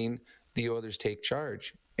have seen the Oilers take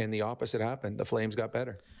charge. And the opposite happened. The Flames got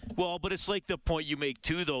better. Well, but it's like the point you make,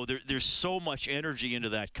 too, though. There's so much energy into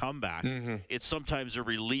that comeback. Mm-hmm. It's sometimes a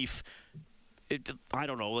relief. I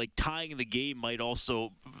don't know, like tying the game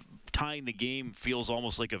feels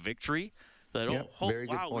almost like a victory. That,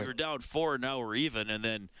 wow, we were down 4, now we're even. And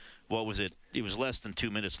then, what was it? It was less than 2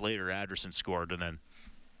 minutes later, Anderson scored, and then.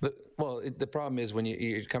 The problem is when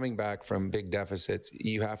you're coming back from big deficits,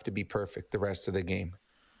 you have to be perfect the rest of the game.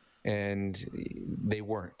 And they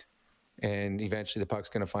weren't. And eventually the puck's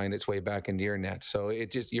going to find its way back into your net. So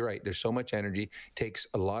you're right. There's so much energy. Takes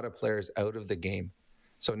a lot of players out of the game.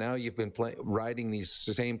 So now you've been riding these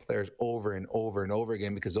same players over and over and over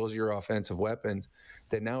again because those are your offensive weapons.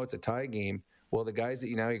 That now it's a tie game. Well, the guys that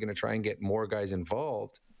you're going to try and get more guys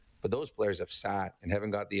involved, but those players have sat and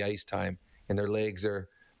haven't got the ice time, and their legs are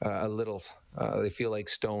a little, they feel like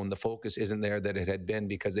stone. The focus isn't there that it had been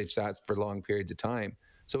because they've sat for long periods of time.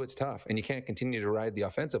 So it's tough, and you can't continue to ride the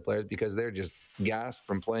offensive players because they're just gassed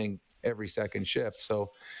from playing every second shift. So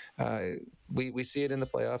we see it in the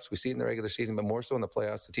playoffs. We see it in the regular season, but more so in the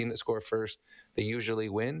playoffs. The team that scores first, they usually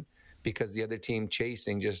win because the other team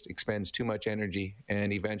chasing just expends too much energy,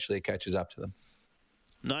 and eventually it catches up to them.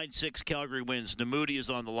 9-6 Calgary wins. Namoudi is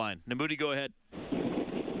on the line. Namoudi, go ahead. Hey,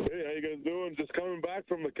 how you guys doing? Just coming back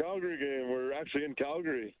from the Calgary game. We're actually in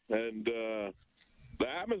Calgary, and the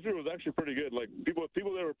atmosphere was actually pretty good. Like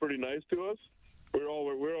people there were pretty nice to us. We're all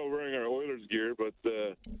wearing our Oilers gear, but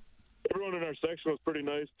everyone in our section was pretty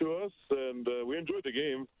nice to us, and we enjoyed the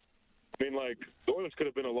game. I mean, like the Oilers could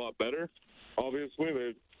have been a lot better. Obviously,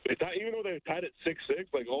 even though they tied it 6-6,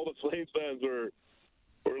 like all the Flames fans were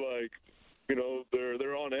like, you know,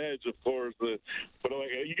 they're on edge, of course. But like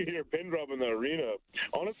you could hear a pin drop in the arena.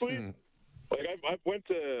 Honestly, like I've went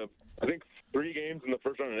to I think 3 games in the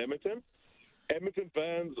first round in Edmonton. Edmonton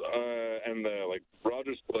fans and the like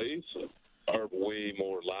Rogers Place are way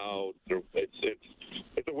more loud.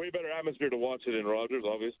 It's a way better atmosphere to watch it in Rogers,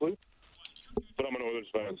 obviously. But I'm an Oilers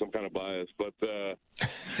fan, so I'm kind of biased. But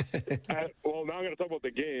well, now I'm going to talk about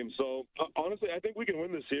the game. So honestly, I think we can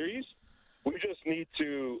win the series. We just need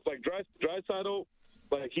to Draisaitl.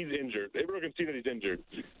 Like he's injured. Everyone can see that he's injured,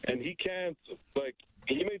 and he can't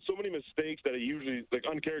he made so many mistakes that he usually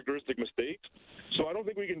uncharacteristic mistakes. So I don't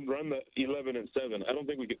think we can run the 11 and 7. I don't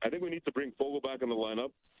think we can. I think we need to bring Fogle back in the lineup.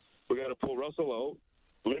 We got to pull Russell out,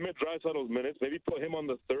 limit Draisaitl's minutes, maybe put him on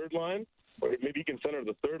the third line, or maybe he can center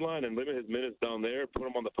the third line and limit his minutes down there. Put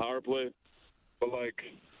him on the power play. But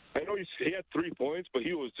I know he had 3 points, but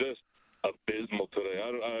he was just abysmal today.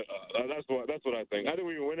 That's what I think. I think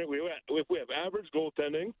we can win it. If we have average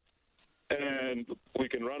goaltending, and we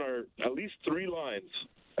can run our at least three lines,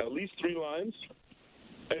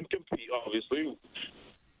 and compete, obviously.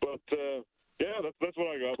 But yeah, that's what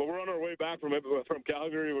I got. But we're on our way back from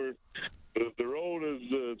Calgary. The road is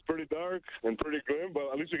it's pretty dark and pretty grim,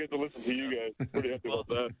 but at least we get to listen to you guys. Pretty happy about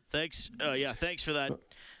that. Thanks. Thanks for that.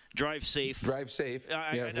 Drive safe. Drive safe.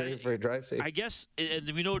 Drive safe. I guess, and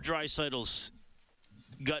we know Draisaitl's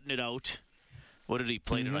gutting it out. What did he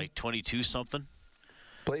play tonight? 22 something.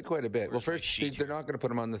 Played quite a bit. Well, first, they're not going to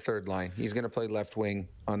put him on the third line. He's going to play left wing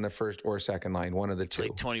on the first or second line, one of the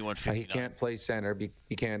two. Played 21-59. He can't play center.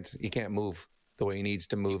 He can't move the way he needs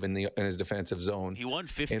to move in his defensive zone. He won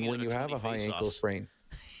 50. And when you have a high ankle sprain,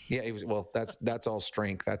 yeah, he was. Well, that's all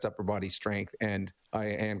strength. That's upper body strength and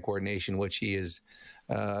coordination, which he is.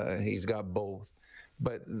 He's got both.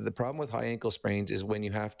 But the problem with high ankle sprains is when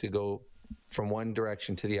you have to go from one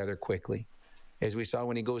direction to the other quickly. As we saw,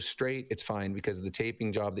 when he goes straight, it's fine because the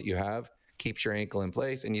taping job that you have keeps your ankle in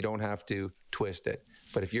place and you don't have to twist it.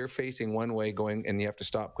 But if you're facing one way going and you have to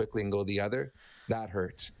stop quickly and go the other, that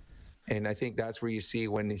hurts. And I think that's where you see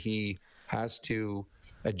when he has to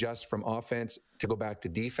adjust from offense to go back to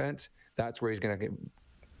defense, that's where it's going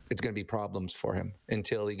to be problems for him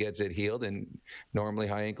until he gets it healed. And normally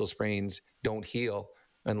high ankle sprains don't heal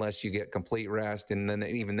unless you get complete rest. And then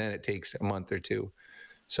even then it takes a month or two.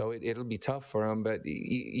 So it'll be tough for him, but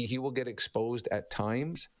he will get exposed at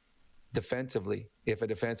times defensively. If a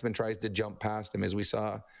defenseman tries to jump past him, as we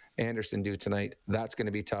saw Anderson do tonight, that's going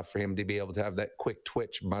to be tough for him to be able to have that quick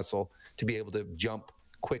twitch muscle to be able to jump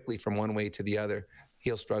quickly from one way to the other.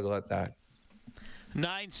 He'll struggle at that.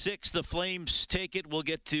 9-6, the Flames take it. We'll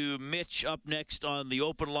get to Mitch up next on the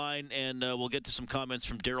open line, and we'll get to some comments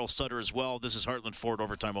from Daryl Sutter as well. This is Heartland Ford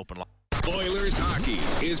Overtime Open Line. Oilers hockey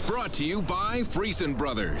is brought to you by Friesen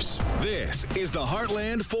Brothers. This is the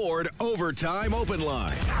Heartland Ford Overtime Open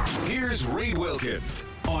Line. Here's Reed Wilkins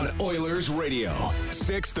on Oilers Radio,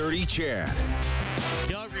 630 CHED.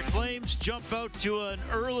 Calgary Flames jump out to an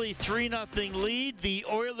early 3-0 lead. The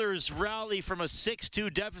Oilers rally from a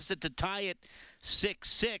 6-2 deficit to tie it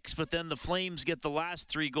 6-6, but then the Flames get the last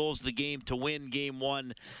 3 goals of the game to win Game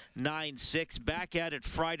 1, 9-6. Back at it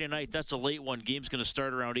Friday night. That's a late one. Game's going to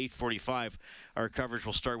start around 8:45. Our coverage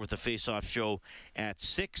will start with the face-off show at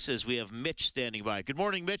 6 as we have Mitch standing by. Good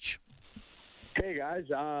morning, Mitch. Hey, guys.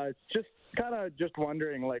 Just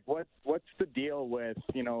wondering, like, what's the deal with,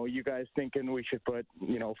 you guys thinking we should put,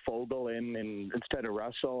 Fogel in instead of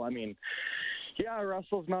Russell? I mean, yeah,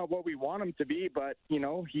 Russell's not what we want him to be, but, he's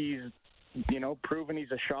proven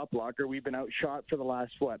he's a shot blocker. We've been outshot for the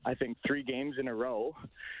last, 3 games in a row.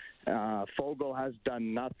 Fogel has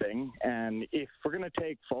done nothing. And if we're going to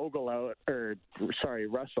take Russell.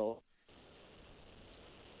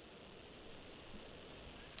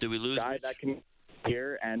 Did we lose guy that can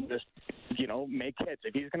here and just, make hits.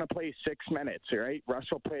 If he's going to play 6 minutes, right?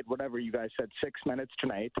 Russell played whatever you guys said, 6 minutes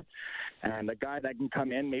tonight. And a guy that can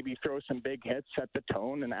come in, maybe throw some big hits, set the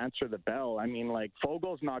tone, and answer the bell. I mean,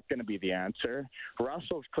 Fogel's not going to be the answer.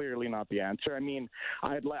 Russell's clearly not the answer. I mean,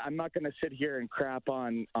 I'm not going to sit here and crap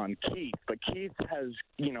on Keith, but Keith has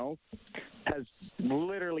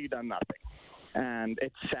literally done nothing. And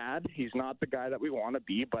it's sad. He's not the guy that we want to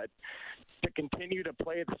be, but to continue to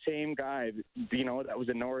play the same guy, that was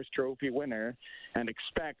a Norris Trophy winner, and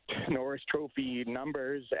expect Norris Trophy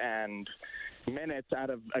numbers and minutes out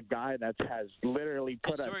of a guy that has literally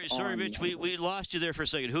put us on. Sorry, Mitch, we lost you there for a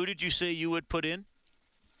second. Who did you say you would put in?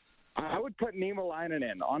 I would put Niemelainen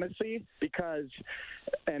in, honestly, because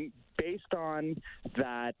and based on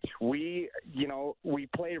that, we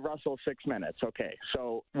played Russell 6 minutes. Okay,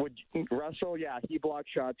 so would Russell? Yeah, he blocks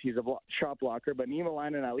shots. He's a shot blocker, but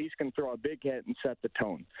Niemelainen at least can throw a big hit and set the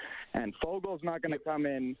tone. And Fogel's not going to come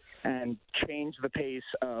in and change the pace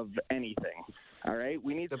of anything. All right,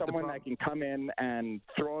 we need someone that can come in and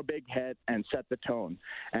throw a big hit and set the tone.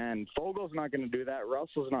 And Fogel's not going to do that.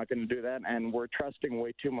 Russell's not going to do that. And we're trusting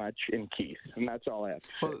way too much in Keith. And that's all I have to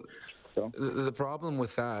say. So. The problem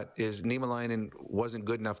with that is Niemelainen wasn't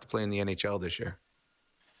good enough to play in the NHL this year.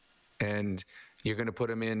 And you're going to put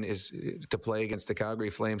him in to play against the Calgary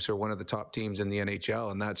Flames, who are one of the top teams in the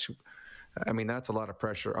NHL. And that's a lot of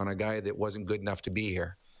pressure on a guy that wasn't good enough to be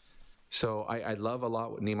here. So I love a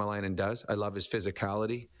lot what Niemelainen does. I love his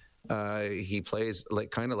physicality. He plays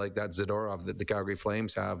kind of like that Zadorov that the Calgary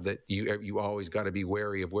Flames have, that you always got to be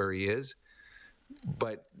wary of where he is.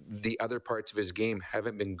 But the other parts of his game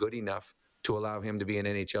haven't been good enough to allow him to be an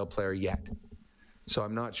NHL player yet. So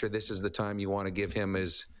I'm not sure this is the time you want to give him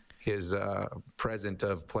his present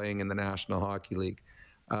of playing in the National Hockey League.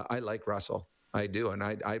 I like Russell. I do. And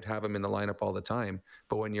I'd have him in the lineup all the time.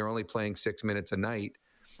 But when you're only playing 6 minutes a night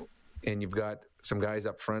and you've got some guys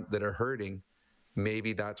up front that are hurting,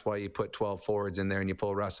 maybe that's why you put 12 forwards in there and you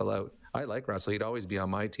pull Russell out. I like Russell. He'd always be on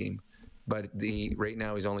my team. But right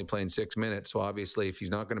now he's only playing 6 minutes. So obviously if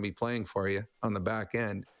he's not going to be playing for you on the back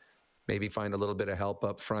end, maybe find a little bit of help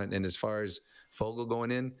up front. And as far as Fogel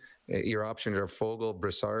going in, your options are Fogel,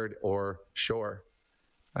 Brassard, or Shore.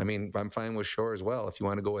 I mean, I'm fine with Shore as well if you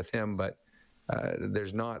want to go with him. But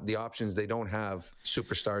there's not the options. They don't have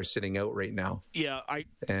superstars sitting out right now. Yeah, I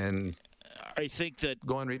think that.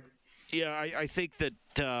 Go on, Reed. Yeah, I think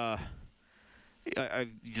that.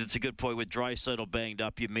 It's a good point. With Draisaitl banged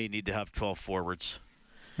up, you may need to have 12 forwards.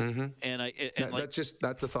 Mm-hmm. And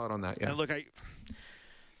that's a thought on that. Yeah. And look,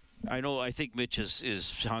 I think Mitch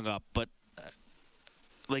is hung up, but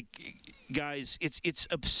guys, it's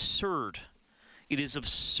absurd. It is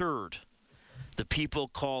absurd. The people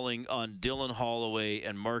calling on Dylan Holloway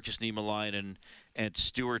and Marcus Niemelainen and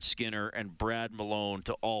Stuart Skinner and Brad Malone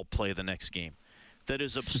to all play the next game. That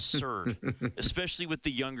is absurd, especially with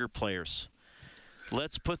the younger players.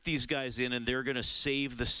 Let's put these guys in, and they're going to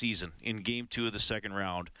save the season in Game 2 of the second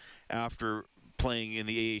round after playing in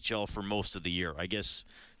the AHL for most of the year. I guess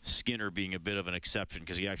Skinner being a bit of an exception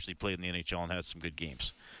because he actually played in the NHL and had some good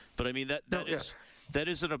games. But I mean that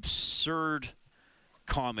is an absurd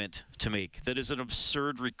comment to make. That is an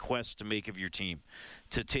absurd request to make of your team,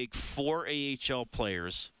 to take 4 AHL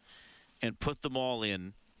players and put them all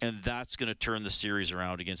in, and that's going to turn the series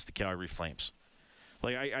around against the Calgary Flames.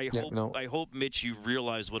 Like I hope, Mitch, you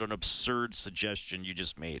realize what an absurd suggestion you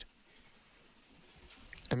just made.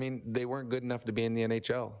 I mean, they weren't good enough to be in the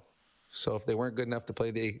NHL. So if they weren't good enough to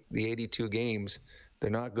play the 82 games, they're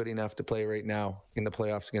not good enough to play right now in the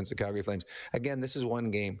playoffs against the Calgary Flames. Again, this is one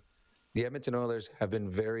game. The Edmonton Oilers have been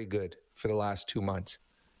very good for the last 2 months.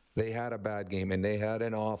 They had a bad game, and they had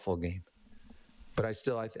an awful game. But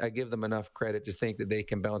I give them enough credit to think that they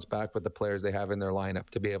can bounce back with the players they have in their lineup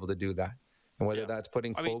to be able to do that. And whether that's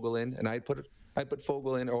putting Foegele in, and I'd put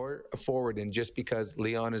Foegele in or a forward in just because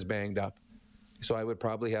Leon is banged up. So I would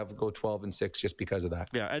probably go 12-6 just because of that.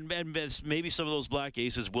 Yeah, and maybe some of those Black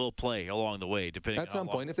Aces will play along the way, depending at some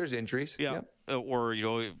point if there's injuries. Yeah, or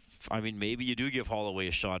maybe you do give Holloway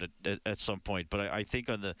a shot at some point. But I think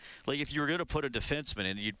if you were going to put a defenseman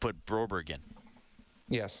in, you'd put Broberg in.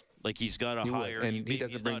 Yes, like he's got a higher. And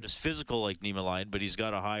he's not as physical like Niemelainen, but he's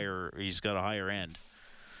got a higher end.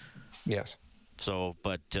 Yes. So,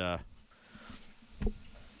 but.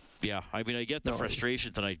 Yeah, I mean, I get the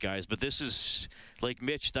frustration tonight, guys, but this is like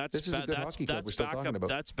Mitch. That's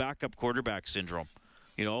backup quarterback syndrome.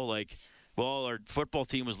 Our football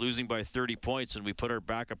team was losing by 30 points, and we put our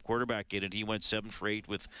backup quarterback in, and he went 7 for 8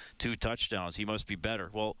 with 2 touchdowns. He must be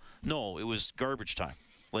better. Well, no, it was garbage time.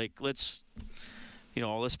 Let's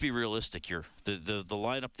be realistic here. The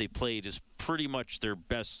lineup they played is pretty much their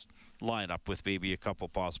best lineup with maybe a couple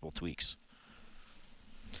possible tweaks.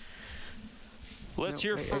 Let's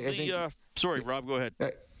hear from sorry, Rob, go ahead.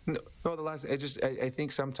 I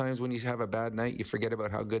think sometimes when you have a bad night, you forget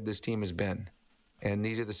about how good this team has been. And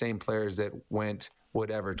these are the same players that went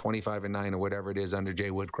 25-9 or whatever it is under Jay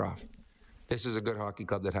Woodcroft. This is a good hockey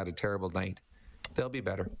club that had a terrible night. They'll be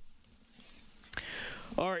better.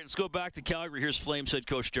 All right, let's go back to Calgary. Here's Flames head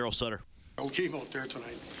coach Daryl Sutter. Old game out there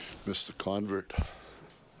tonight. Missed the convert.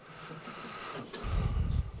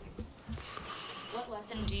 What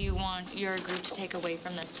lesson do you want your group to take away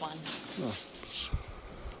from this one?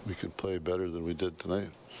 We could play better than we did tonight.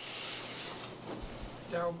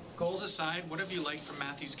 Daryl, goals aside, what have you liked from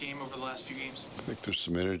Matthew's game over the last few games? I think there's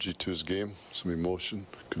some energy to his game, some emotion,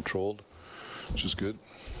 controlled, which is good.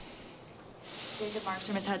 Jacob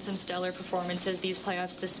Markstrom has had some stellar performances these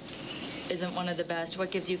playoffs. This isn't one of the best.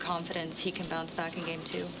 What gives you confidence he can bounce back in game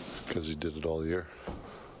 2? Because he did it all year.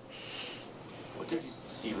 What did you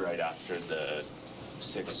see right after the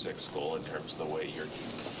 6-6 goal in terms of the way your team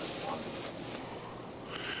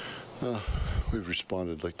responded? We've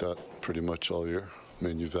responded like that pretty much all year. I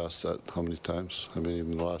mean, you've asked that how many times? I mean,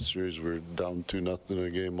 even the last series, we were down 2-0 in a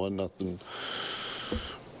game, 1-0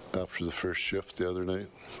 after the first shift the other night.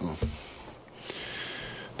 So,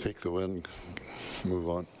 take the win, move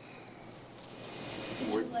on.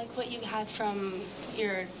 Did you like what you had from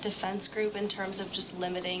your defense group in terms of just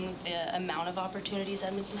limiting the amount of opportunities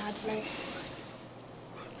Edmonton had tonight?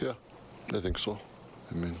 Yeah, I think so.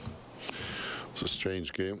 I mean, it was a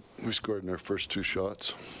strange game. We scored in our first 2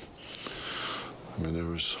 shots. I mean, there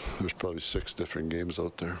was probably 6 different games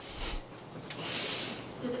out there.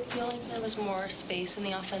 Did it feel like there was more space in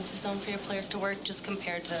the offensive zone for your players to work just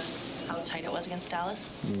compared to how tight it was against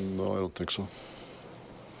Dallas? No, I don't think so.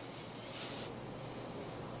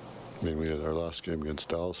 I mean, we had our last game against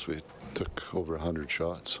Dallas. We took over 100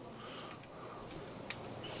 shots.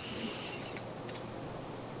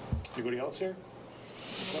 Anybody else here?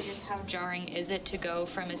 Just how jarring is it to go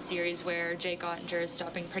from a series where Jake Ottinger is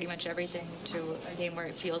stopping pretty much everything to a game where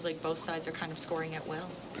it feels like both sides are kind of scoring at will?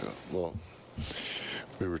 Yeah, well,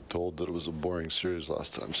 we were told that it was a boring series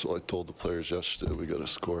last time, so I told the players yesterday we got to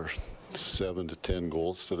score 7 to 10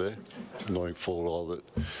 goals today, knowing full well that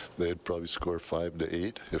they'd probably score 5 to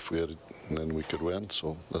 8 if we had it, and then we could win,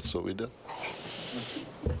 so that's what we did.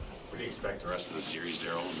 What do you expect the rest of the series,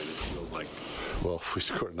 Daryl? I mean, it feels like... Well, if we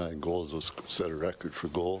score 9 goals, we'll set a record for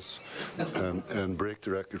goals and break the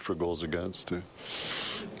record for goals against, too.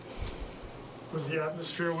 Was the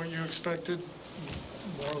atmosphere what you expected,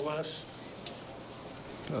 more or less?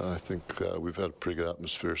 I think we've had a pretty good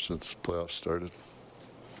atmosphere since the playoffs started.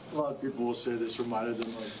 A lot of people will say this reminded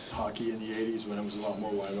them of hockey in the 80s when it was a lot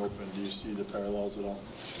more wide open. Do you see the parallels at all?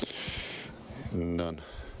 None.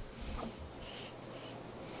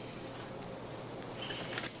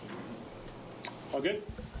 All good?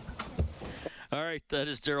 All right, that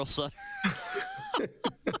is Daryl Sutter.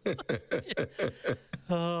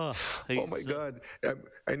 Oh my God.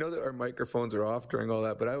 I know that our microphones are off during all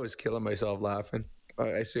that, but I was killing myself laughing.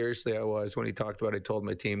 I seriously, I was. When he talked about it, I told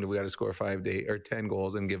my team that we got to score 5 to 8 or 10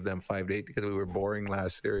 goals and give them 5 to 8 because we were boring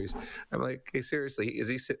last series. I'm like, hey, seriously, is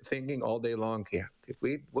he thinking all day long? Yeah,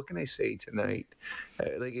 what can I say tonight?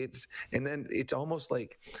 And then it's almost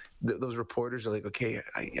like those reporters are like, okay,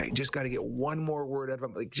 I just got to get one more word out of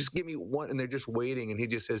him. Like, just give me one, and they're just waiting, and he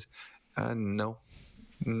just says, no,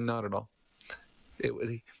 not at all.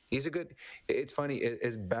 He's a good. It's funny.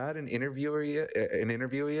 As bad an interviewer he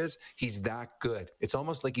is, he's that good. It's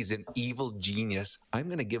almost like he's an evil genius. I'm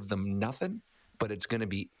going to give them nothing, but it's going to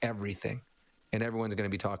be everything, and everyone's going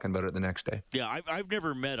to be talking about it the next day. Yeah, I've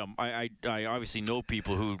never met him. I obviously know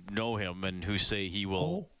people who know him and who say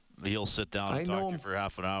he'll sit down and talk to you for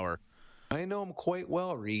half an hour. I know him quite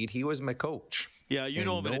well, Reed. He was my coach. Yeah, you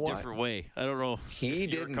know him in a different way. I don't know. He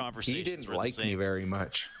didn't like me very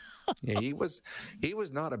much. Yeah, he was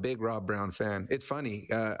not a big Rob Brown fan. It's funny.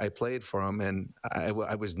 I played for him, and I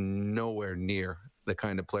was nowhere near the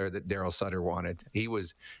kind of player that Daryl Sutter wanted. He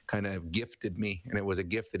was kind of gifted me, and it was a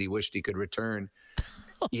gift that he wished he could return.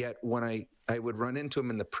 Yet when I would run into him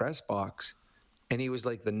in the press box, and he was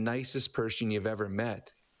like the nicest person you've ever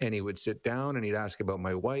met. And he would sit down, and he'd ask about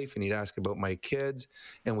my wife, and he'd ask about my kids,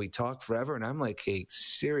 and we'd talk forever. And I'm like, hey,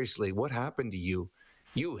 seriously, what happened to you?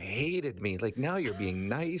 You hated me. Like, now you're being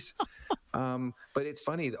nice. But it's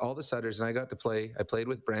funny, all the Sutters, and I played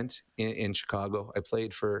with Brent in Chicago. I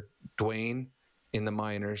played for Dwayne in the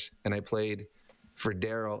minors, and I played for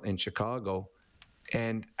Daryl in Chicago.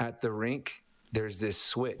 And at the rink, there's this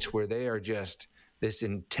switch where they are just this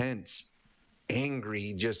intense,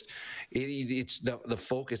 angry, it's the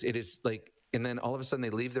focus. It is like, and then all of a sudden they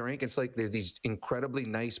leave the rink. It's like they're these incredibly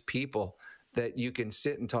nice people that you can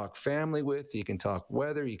sit and talk family with, you can talk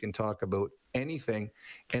weather, you can talk about anything.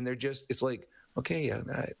 And it's like, okay,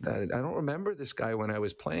 I don't remember this guy when I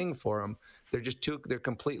was playing for him. They're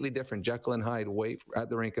completely different. Jekyll and Hyde at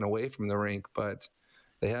the rink and away from the rink, but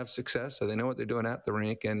they have success, so they know what they're doing at the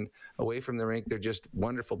rink, and away from the rink, they're just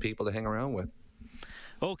wonderful people to hang around with.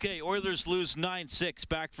 Okay, Oilers lose 9-6.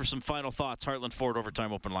 Back for some final thoughts. Heartland Ford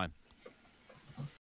Overtime Open Line.